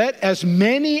 let as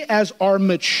many as are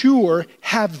mature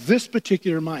have this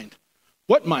particular mind.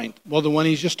 What mind? Well, the one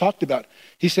he's just talked about.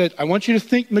 He said, I want you to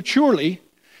think maturely,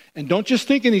 And don't just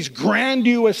think in these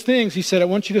grandiose things. He said, I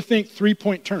want you to think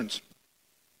 3-point turns.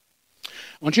 I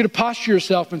want you to posture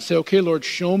yourself and say, okay, Lord,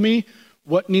 show me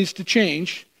what needs to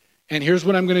change. And here's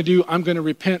what I'm going to do. I'm going to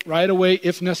repent right away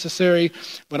if necessary,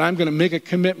 but I'm going to make a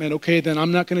commitment. Okay, then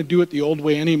I'm not going to do it the old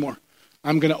way anymore.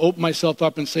 I'm going to open myself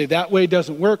up and say, that way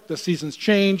doesn't work. The season's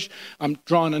changed. I'm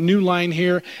drawing a new line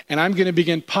here. And I'm going to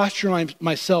begin posturing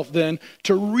myself then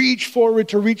to reach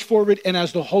forward. And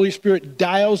as the Holy Spirit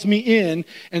dials me in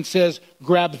and says,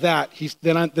 grab that,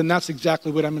 then that's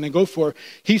exactly what I'm going to go for.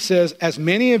 He says, as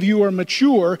many of you are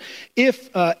mature,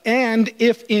 if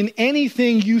in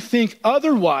anything you think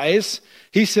otherwise,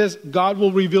 he says, God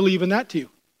will reveal even that to you.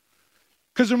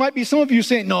 Because there might be some of you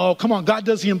saying, no, come on, God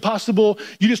does the impossible.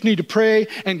 You just need to pray,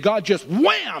 and God just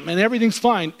wham, and everything's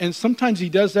fine. And sometimes he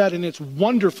does that, and it's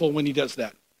wonderful when he does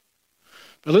that.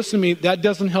 But listen to me, that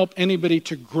doesn't help anybody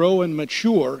to grow and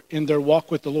mature in their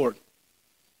walk with the Lord.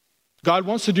 God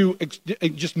wants to do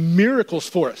just miracles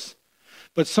for us.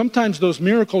 But sometimes those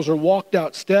miracles are walked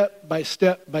out step by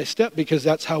step by step, because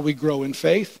that's how we grow in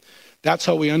faith. That's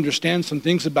how we understand some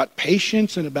things about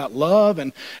patience and about love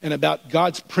and about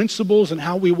God's principles and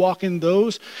how we walk in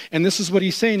those. And this is what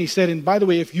he's saying. He said, and by the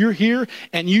way, if you're here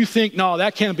and you think, no,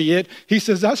 that can't be it. He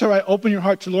says, that's all right. Open your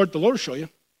heart to the Lord. The Lord will show you.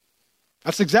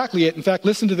 That's exactly it. In fact,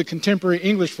 listen to the contemporary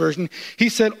English version. He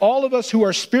said, all of us who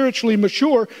are spiritually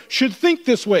mature should think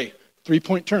this way.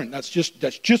 3-point turn. That's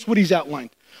just what he's outlined.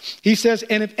 He says,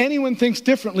 and if anyone thinks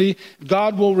differently,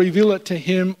 God will reveal it to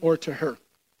him or to her.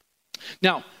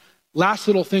 Now, last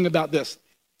little thing about this.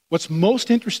 What's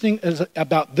most interesting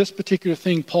about this particular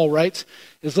thing Paul writes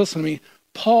is, listen to me,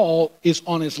 Paul is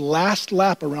on his last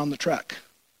lap around the track.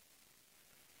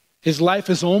 His life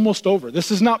is almost over.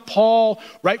 This is not Paul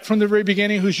right from the very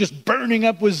beginning who's just burning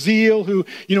up with zeal, who,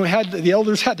 the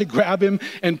elders had to grab him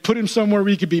and put him somewhere where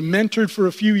he could be mentored for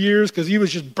a few years because he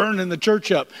was just burning the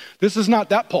church up. This is not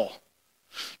that Paul.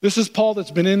 This is Paul that's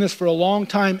been in this for a long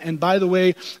time. And by the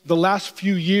way, the last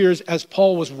few years as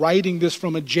Paul was writing this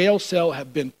from a jail cell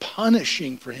have been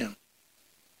punishing for him.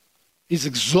 He's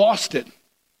exhausted.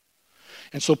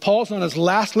 And so Paul's on his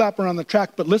last lap around the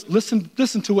track, but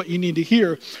listen to what you need to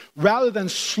hear. Rather than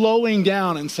slowing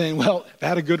down and saying, well, I've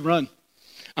had a good run.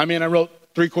 I mean, I wrote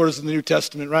 3/4 of the New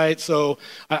Testament, right? So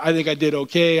I think I did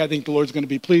okay. I think the Lord's going to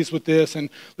be pleased with this. And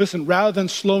listen, rather than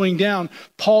slowing down,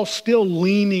 Paul's still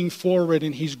leaning forward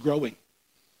and he's growing.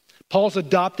 Paul's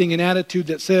adopting an attitude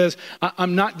that says,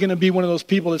 I'm not going to be one of those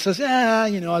people that says,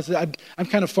 I'm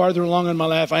kind of farther along in my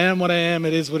life. I am what I am.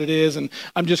 It is what it is. And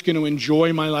I'm just going to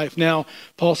enjoy my life now.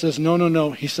 Paul says,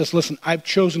 no. He says, listen, I've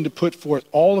chosen to put forth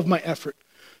all of my effort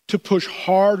to push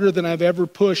harder than I've ever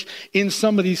pushed in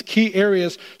some of these key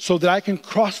areas so that I can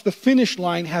cross the finish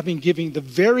line having given the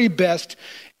very best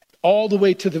all the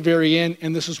way to the very end.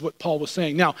 And this is what Paul was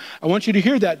saying. Now, I want you to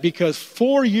hear that because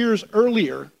 4 years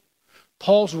earlier,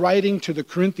 Paul's writing to the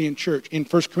Corinthian church in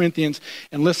 1 Corinthians.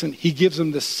 And listen, he gives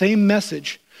them the same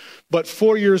message. But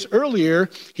 4 years earlier,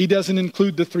 he doesn't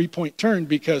include the 3-point turn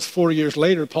because 4 years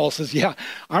later, Paul says,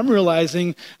 I'm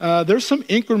realizing there's some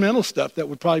incremental stuff that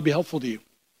would probably be helpful to you.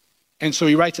 And so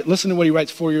he writes it. Listen to what he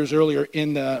writes 4 years earlier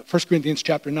in 1 Corinthians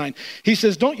chapter 9. He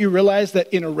says, don't you realize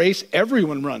that in a race,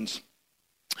 everyone runs,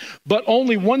 but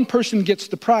only one person gets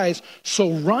the prize?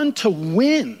 So run to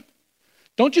win.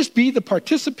 Don't just be the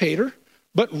participator,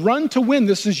 but run to win.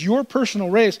 This is your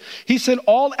personal race. He said,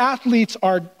 all athletes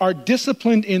are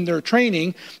disciplined in their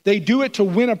training. They do it to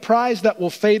win a prize that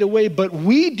will fade away, but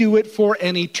we do it for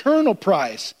an eternal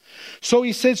prize. So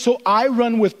he said, so I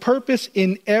run with purpose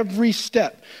in every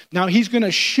step. Now he's going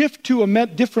to shift to a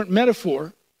different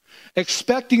metaphor,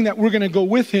 expecting that we're going to go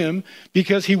with him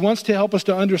because he wants to help us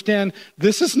to understand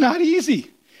this is not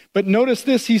easy. But notice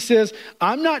this, he says,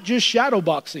 I'm not just shadow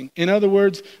boxing. In other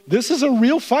words, this is a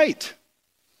real fight.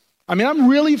 I mean, I'm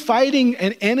really fighting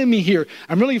an enemy here.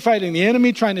 I'm really fighting the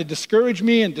enemy trying to discourage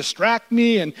me and distract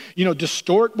me and,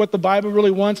 distort what the Bible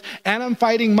really wants. And I'm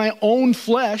fighting my own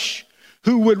flesh,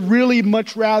 who would really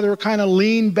much rather kind of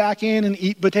lean back in and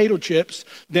eat potato chips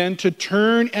than to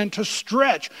turn and to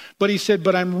stretch. But he said,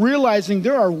 but I'm realizing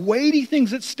there are weighty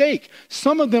things at stake.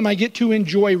 Some of them I get to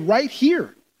enjoy right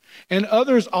here. And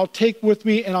others I'll take with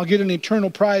me and I'll get an eternal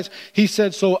prize. He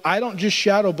said, so I don't just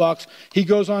shadow box. He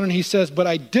goes on and he says, but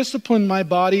I discipline my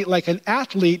body like an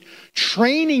athlete,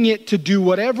 training it to do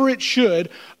whatever it should.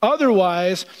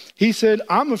 Otherwise, he said,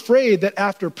 I'm afraid that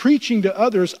after preaching to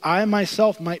others, I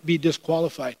myself might be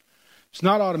disqualified. It's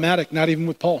not automatic, not even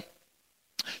with Paul.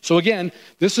 So again,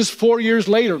 this is 4 years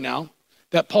later now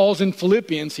that Paul's in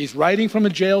Philippians. He's writing from a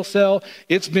jail cell.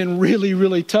 It's been really,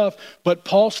 really tough, but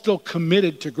Paul's still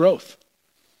committed to growth.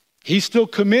 He's still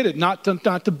committed not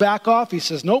to back off. He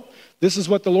says, nope, this is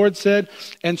what the Lord said.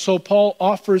 And so Paul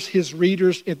offers his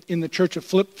readers in the church of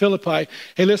Philippi,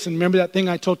 hey, listen, remember that thing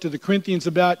I talked to the Corinthians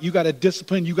about? You got to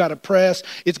discipline, you got to press.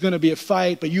 It's going to be a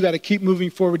fight, but you got to keep moving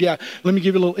forward. Yeah, let me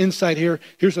give you a little insight here.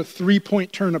 Here's a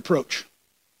 3-point turn approach.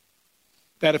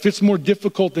 That if it's more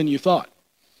difficult than you thought,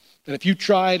 that if you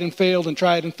tried and failed and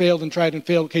tried and failed and tried and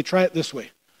failed, okay, try it this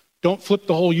way. Don't flip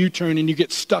the whole U-turn and you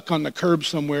get stuck on the curb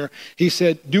somewhere. He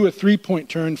said, do a 3-point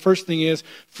turn. First thing is,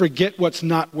 forget what's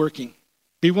not working.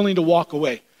 Be willing to walk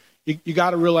away. You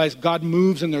got to realize God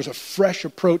moves and there's a fresh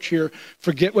approach here.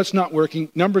 Forget what's not working.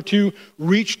 Number 2,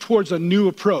 reach towards a new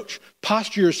approach.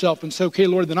 Posture yourself and say, okay,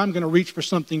 Lord, then I'm going to reach for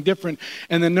something different.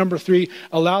 And then number 3,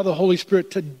 allow the Holy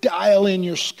Spirit to dial in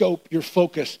your scope, your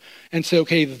focus, and say,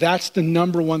 okay, that's the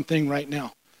number one thing right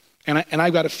now. And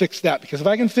I've got to fix that, because if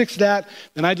I can fix that,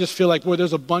 then I just feel like, boy,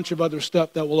 there's a bunch of other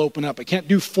stuff that will open up. I can't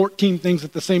do 14 things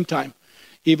at the same time,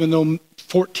 even though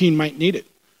 14 might need it.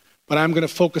 But I'm going to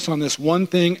focus on this one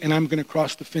thing, and I'm going to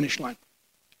cross the finish line.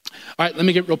 All right, let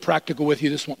me get real practical with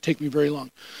you. This won't take me very long.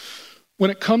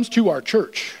 When it comes to our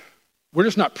church, we're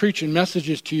just not preaching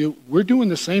messages to you. We're doing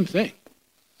the same thing.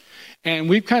 And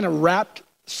we've kind of wrapped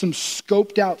some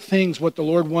scoped out things, what the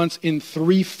Lord wants, in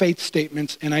 3 faith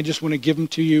statements, and I just want to give them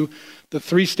to you. The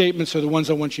 3 statements are the ones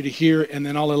I want you to hear, and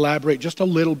then I'll elaborate just a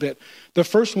little bit. The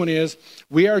first one is,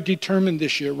 we are determined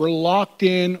this year. We're locked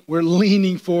in, we're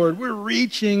leaning forward, we're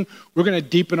reaching, we're going to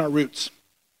deepen our roots.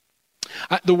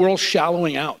 The world's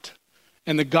shallowing out,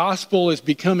 and the gospel is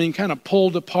becoming kind of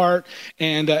pulled apart,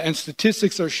 and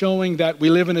statistics are showing that we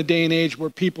live in a day and age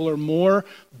where people are more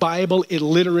Bible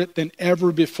illiterate than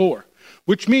ever before.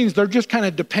 Which means they're just kind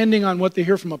of depending on what they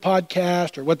hear from a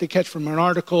podcast or what they catch from an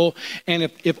article. And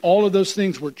if all of those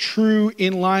things were true,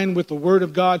 in line with the Word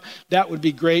of God, that would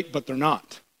be great, but they're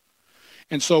not.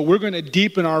 And so we're going to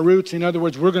deepen our roots. In other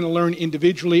words, we're going to learn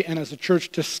individually and as a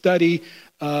church to study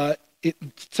the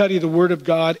Word of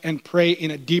God and pray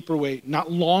in a deeper way.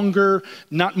 Not longer,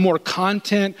 not more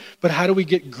content, but how do we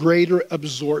get greater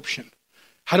absorption?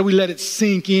 How do we let it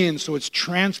sink in so it's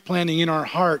transplanting in our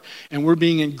heart and we're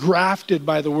being engrafted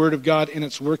by the Word of God and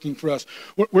it's working for us?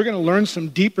 We're going to learn some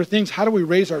deeper things. How do we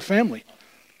raise our family?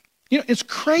 You know, it's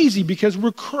crazy because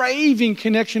we're craving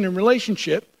connection and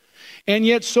relationship, and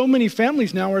yet so many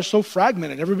families now are so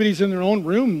fragmented. Everybody's in their own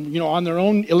room, you know, on their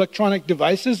own electronic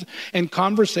devices, and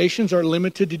conversations are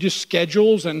limited to just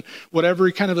schedules and whatever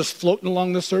kind of is floating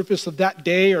along the surface of that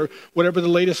day or whatever the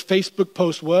latest Facebook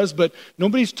post was, but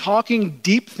nobody's talking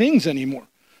deep things anymore.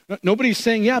 Nobody's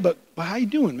saying, yeah, but how you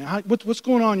doing, man? What's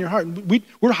going on in your heart?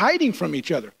 We're hiding from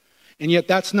each other. And yet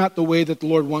that's not the way that the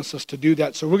Lord wants us to do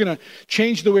that. So we're going to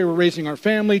change the way we're raising our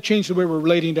family, change the way we're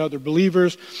relating to other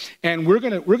believers, and we're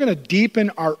going to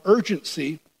deepen our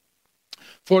urgency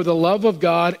for the love of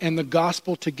God and the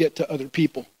gospel to get to other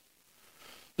people.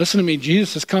 Listen to me,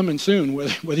 Jesus is coming soon,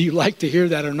 whether you like to hear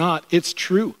that or not. It's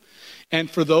true. And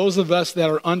for those of us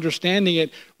that are understanding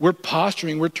it, we're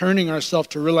posturing, we're turning ourselves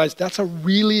to realize that's a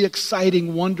really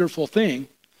exciting, wonderful thing.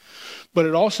 But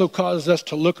it also causes us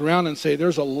to look around and say,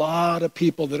 there's a lot of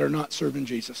people that are not serving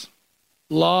Jesus.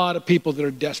 A lot of people that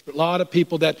are desperate. A lot of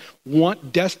people that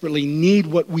desperately need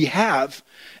what we have.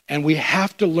 And we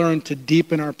have to learn to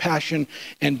deepen our passion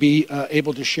and be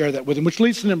able to share that with them. Which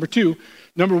leads to number 2.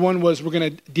 Number 1 was we're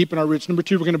going to deepen our roots. Number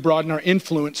 2, we're going to broaden our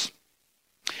influence.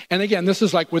 And again, this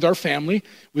is like with our family.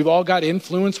 We've all got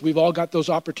influence. We've all got those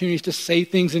opportunities to say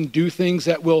things and do things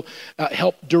that will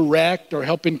help direct or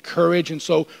help encourage. And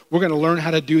so we're going to learn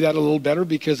how to do that a little better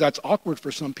because that's awkward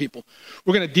for some people.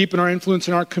 We're going to deepen our influence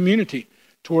in our community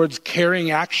towards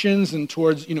caring actions and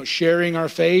towards, sharing our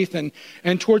faith and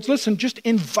towards, just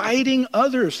inviting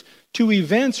others to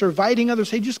events or inviting others.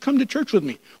 Hey, just come to church with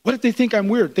me. What if they think I'm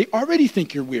weird? They already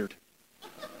think you're weird.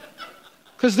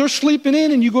 Because they're sleeping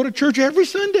in and you go to church every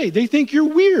Sunday. They think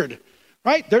you're weird,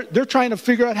 right? They're trying to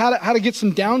figure out how to get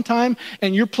some downtime,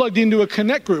 and you're plugged into a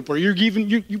connect group, or you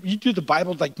do the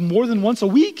Bible like more than once a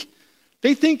week.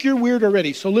 They think you're weird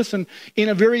already. So listen, in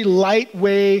a very light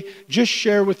way, just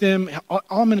share with them. All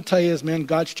I'm going to tell you is, man,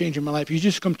 God's changing my life. You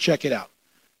just come check it out.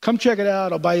 Come check it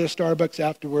out. I'll buy you a Starbucks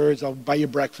afterwards. I'll buy you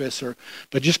breakfast,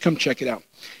 but just come check it out.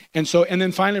 And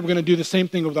then finally, we're going to do the same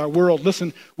thing with our world.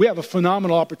 Listen, we have a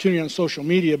phenomenal opportunity on social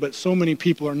media, but so many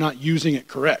people are not using it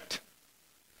correct.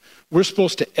 We're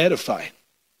supposed to edify.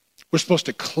 We're supposed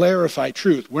to clarify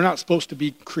truth. We're not supposed to be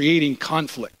creating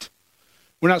conflict.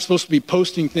 We're not supposed to be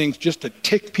posting things just to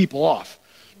tick people off,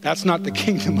 That's not the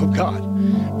kingdom of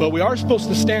God. But we are supposed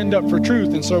to stand up for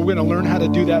truth, and so we're going to learn how to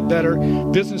do that better.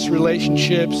 Business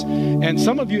relationships, and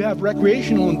some of you have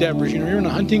recreational endeavors. You're in a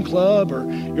hunting club, or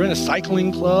you're in a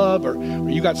cycling club, or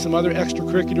you got some other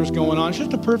extracurriculars going on. It's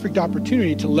just a perfect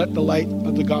opportunity to let the light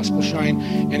of the gospel shine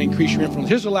and increase your influence.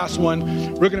 Here's the last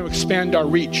one. We're going to expand our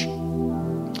reach.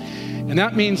 And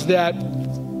that means that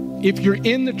if you're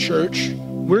in the church,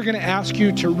 we're going to ask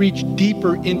you to reach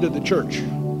deeper into the church.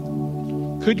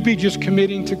 Could be just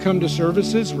committing to come to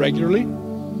services regularly.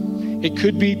 It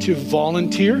could be to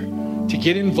volunteer, to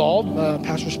get involved.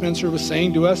 Pastor Spencer was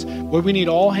saying to us, well, we need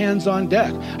all hands on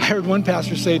deck. I heard one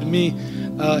pastor say to me,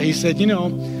 he said,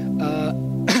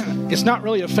 it's not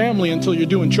really a family until you're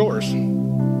doing chores.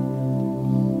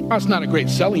 That's not a great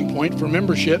selling point for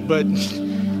membership, but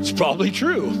it's probably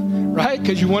true, right?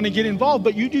 Because you want to get involved,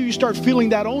 but you start feeling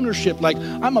that ownership, like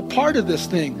I'm a part of this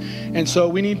thing. And so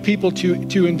we need people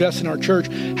to invest in our church.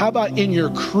 How about in your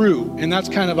crew? And that's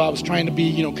kind of, I was trying to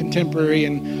be, contemporary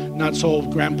and not so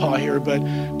grandpa here, but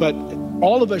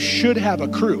all of us should have a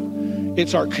crew.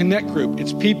 It's our connect group.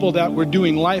 It's people that we're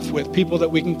doing life with, people that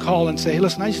we can call and say, hey,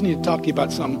 listen, I just need to talk to you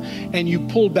about something. And you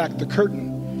pull back the curtain.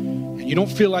 And you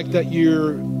don't feel like that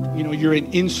you're in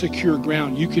insecure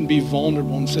ground. You can be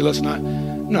vulnerable and say, listen,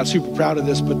 I'm not super proud of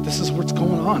this, but this is what's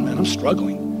going on, man. I'm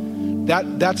struggling.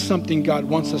 That's something God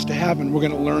wants us to have, and we're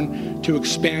going to learn to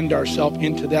expand ourselves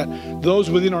into that. Those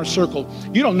within our circle,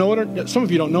 you don't know it, or some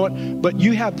of you don't know it, but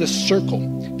you have this circle.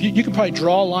 You can probably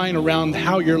draw a line around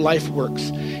how your life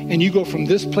works, and you go from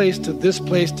this place to this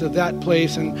place to that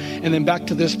place, and then back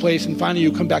to this place, and finally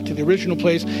you come back to the original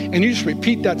place, and you just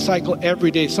repeat that cycle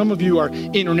every day. Some of you are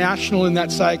international in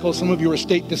that cycle, some of you are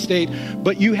state to state,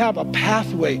 but you have a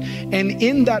pathway, and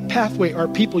in that pathway are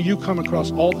people you come across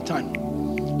all the time.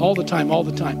 All the time.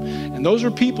 And those are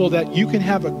people that you can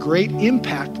have a great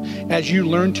impact as you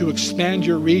learn to expand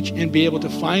your reach and be able to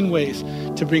find ways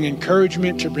to bring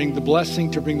encouragement, to bring the blessing,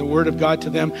 to bring the word of God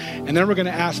to them. And then we're going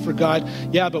to ask for God,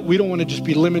 but we don't want to just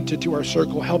be limited to our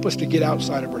circle. Help us to get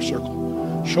outside of our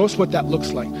circle. Show us what that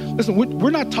looks like. Listen,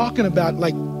 we're not talking about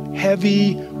like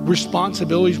heavy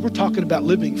responsibilities. We're talking about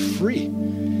living free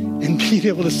and being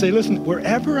able to say, listen,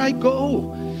 wherever I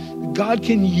go, God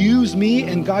can use me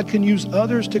and God can use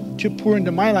others to pour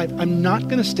into my life. I'm not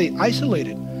going to stay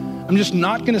isolated. I'm just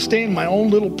not going to stay in my own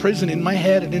little prison in my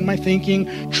head and in my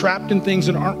thinking, trapped in things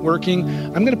that aren't working.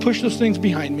 I'm going to push those things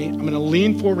behind me. I'm going to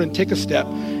lean forward and take a step,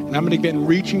 and I'm going to begin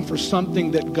reaching for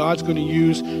something that God's going to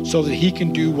use so that he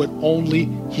can do what only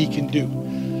he can do.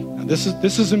 Now, this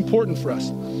is important for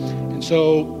us.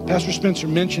 So Pastor Spencer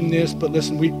mentioned this, but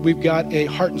listen, we've got a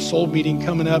heart and soul meeting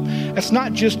coming up. It's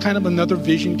not just kind of another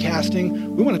vision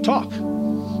casting. We want to talk.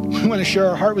 We want to share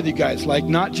our heart with you guys. Like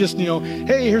not just,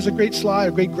 hey, here's a great slide,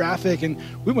 a great graphic, and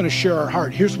we want to share our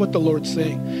heart. Here's what the Lord's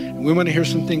saying. And we want to hear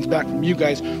some things back from you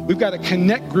guys. We've got a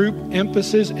connect group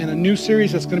emphasis and a new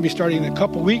series that's going to be starting in a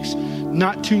couple weeks.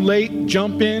 Not too late.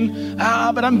 Jump in.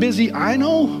 But I'm busy. I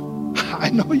know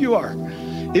you are.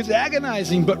 It's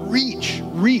agonizing, but reach.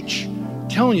 I'm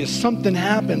telling you, something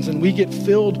happens and we get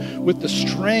filled with the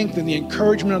strength and the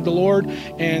encouragement of the Lord,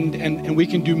 and we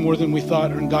can do more than we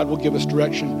thought, and God will give us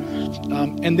direction.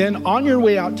 And then on your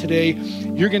way out today,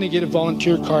 you're going to get a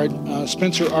volunteer card.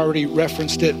 Spencer already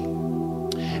referenced it.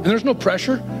 And there's no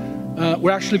pressure.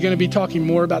 We're actually going to be talking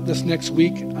more about this next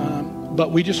week,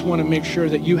 but we just want to make sure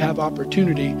that you have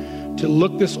opportunity to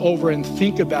look this over and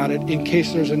think about it in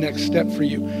case there's a next step for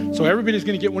you. So everybody's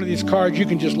going to get one of these cards. You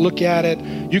can just look at it.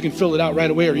 You can fill it out right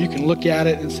away, or you can look at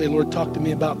it and say, Lord, talk to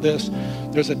me about this.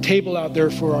 There's a table out there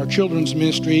for our children's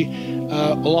ministry,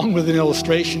 along with an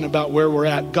illustration about where we're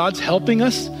at. God's helping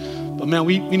us, but man,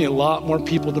 we need a lot more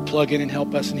people to plug in and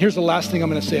help us. And here's the last thing I'm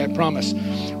going to say, I promise.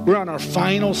 We're on our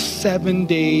final 7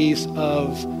 days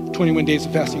of 21 days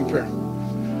of fasting and prayer.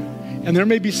 And there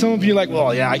may be some of you like,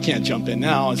 well, yeah, I can't jump in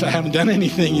now. I haven't done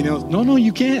anything, No,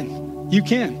 you can. You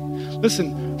can.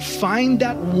 Listen, find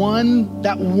that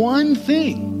one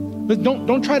thing. But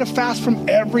don't try to fast from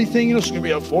everything. It's going to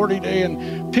be a 40-day,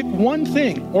 and pick one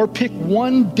thing or pick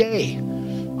one day.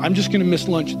 I'm just going to miss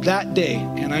lunch that day,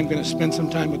 and I'm going to spend some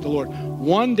time with the Lord.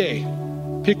 One day,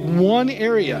 pick one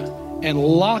area and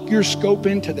lock your scope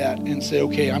into that and say,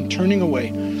 okay, I'm turning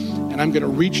away. And I'm going to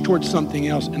reach towards something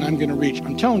else, and I'm going to reach.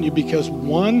 I'm telling you, because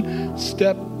one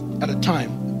step at a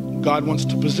time, God wants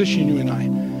to position you and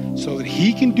I so that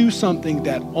he can do something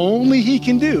that only he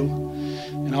can do.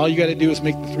 And all you got to do is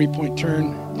make the 3-point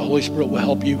turn. The Holy Spirit will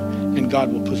help you, and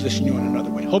God will position you in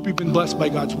another way. Hope you've been blessed by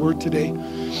God's word today.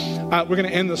 We're going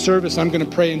to end the service. I'm going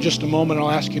to pray in just a moment.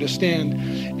 I'll ask you to stand.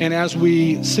 And as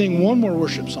we sing one more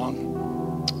worship song,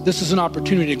 this is an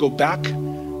opportunity to go back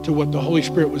to what the Holy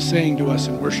Spirit was saying to us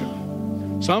in worship.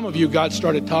 Some of you, God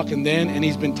started talking then, and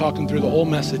he's been talking through the whole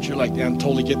message. You're like, damn,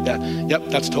 totally get that. Yep,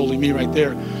 that's totally me right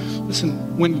there.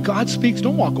 Listen, when God speaks,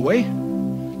 don't walk away.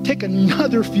 Take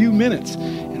another few minutes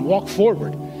and walk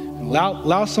forward. And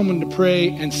allow someone to pray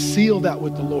and seal that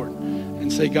with the Lord.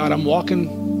 And say, God, I'm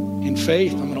walking in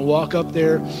faith. I'm going to walk up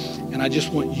there, and I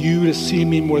just want you to see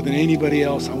me more than anybody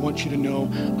else. I want you to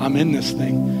know I'm in this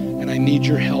thing, and I need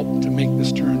your help to make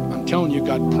this turn. I'm telling you,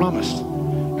 God promised.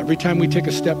 Every time we take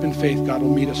a step in faith, God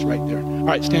will meet us right there. All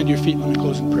right, stand to your feet. Let me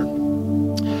close in prayer.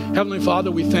 Heavenly Father,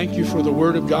 we thank you for the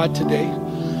word of God today.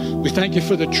 We thank you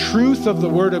for the truth of the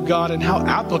word of God and how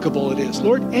applicable it is.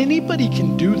 Lord, anybody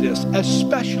can do this,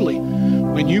 especially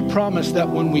when you promise that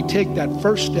when we take that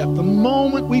first step, the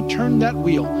moment we turn that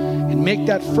wheel and make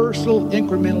that first little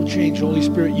incremental change, Holy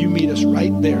Spirit, you meet us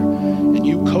right there. And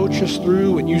you coach us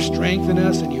through, and you strengthen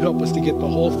us, and you help us to get the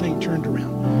whole thing turned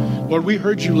around. Lord, we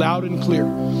heard you loud and clear.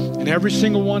 And every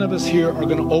single one of us here are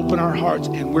going to open our hearts,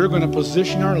 and we're going to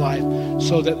position our life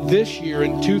so that this year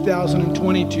in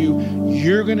 2022,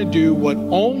 you're going to do what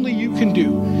only you can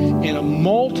do in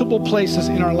multiple places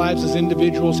in our lives as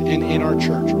individuals and in our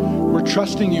church. We're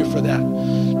trusting you for that.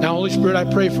 Now, Holy Spirit,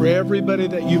 I pray for everybody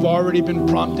that you've already been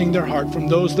prompting their heart, from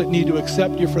those that need to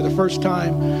accept you for the first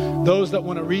time, those that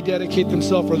want to rededicate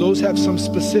themselves, or those have some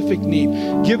specific need.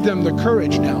 Give them the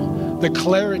courage now, the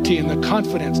clarity and the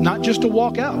confidence, not just to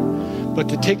walk out, but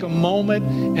to take a moment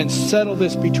and settle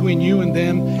this between you and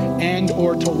them, and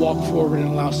or to walk forward and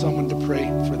allow someone to pray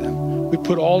for them. We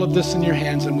put all of this in your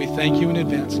hands, and we thank you in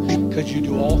advance because you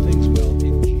do all things well.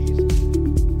 In Jesus' name.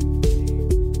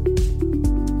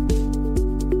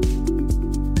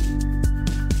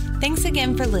 Thanks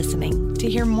again for listening. To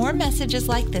hear more messages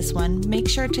like this one, make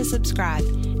sure to subscribe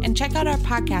and check out our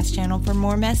podcast channel for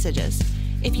more messages.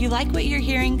 If you like what you're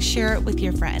hearing, share it with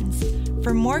your friends.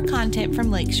 For more content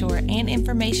from Lakeshore and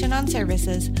information on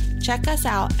services, check us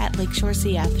out at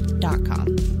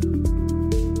lakeshorecf.com.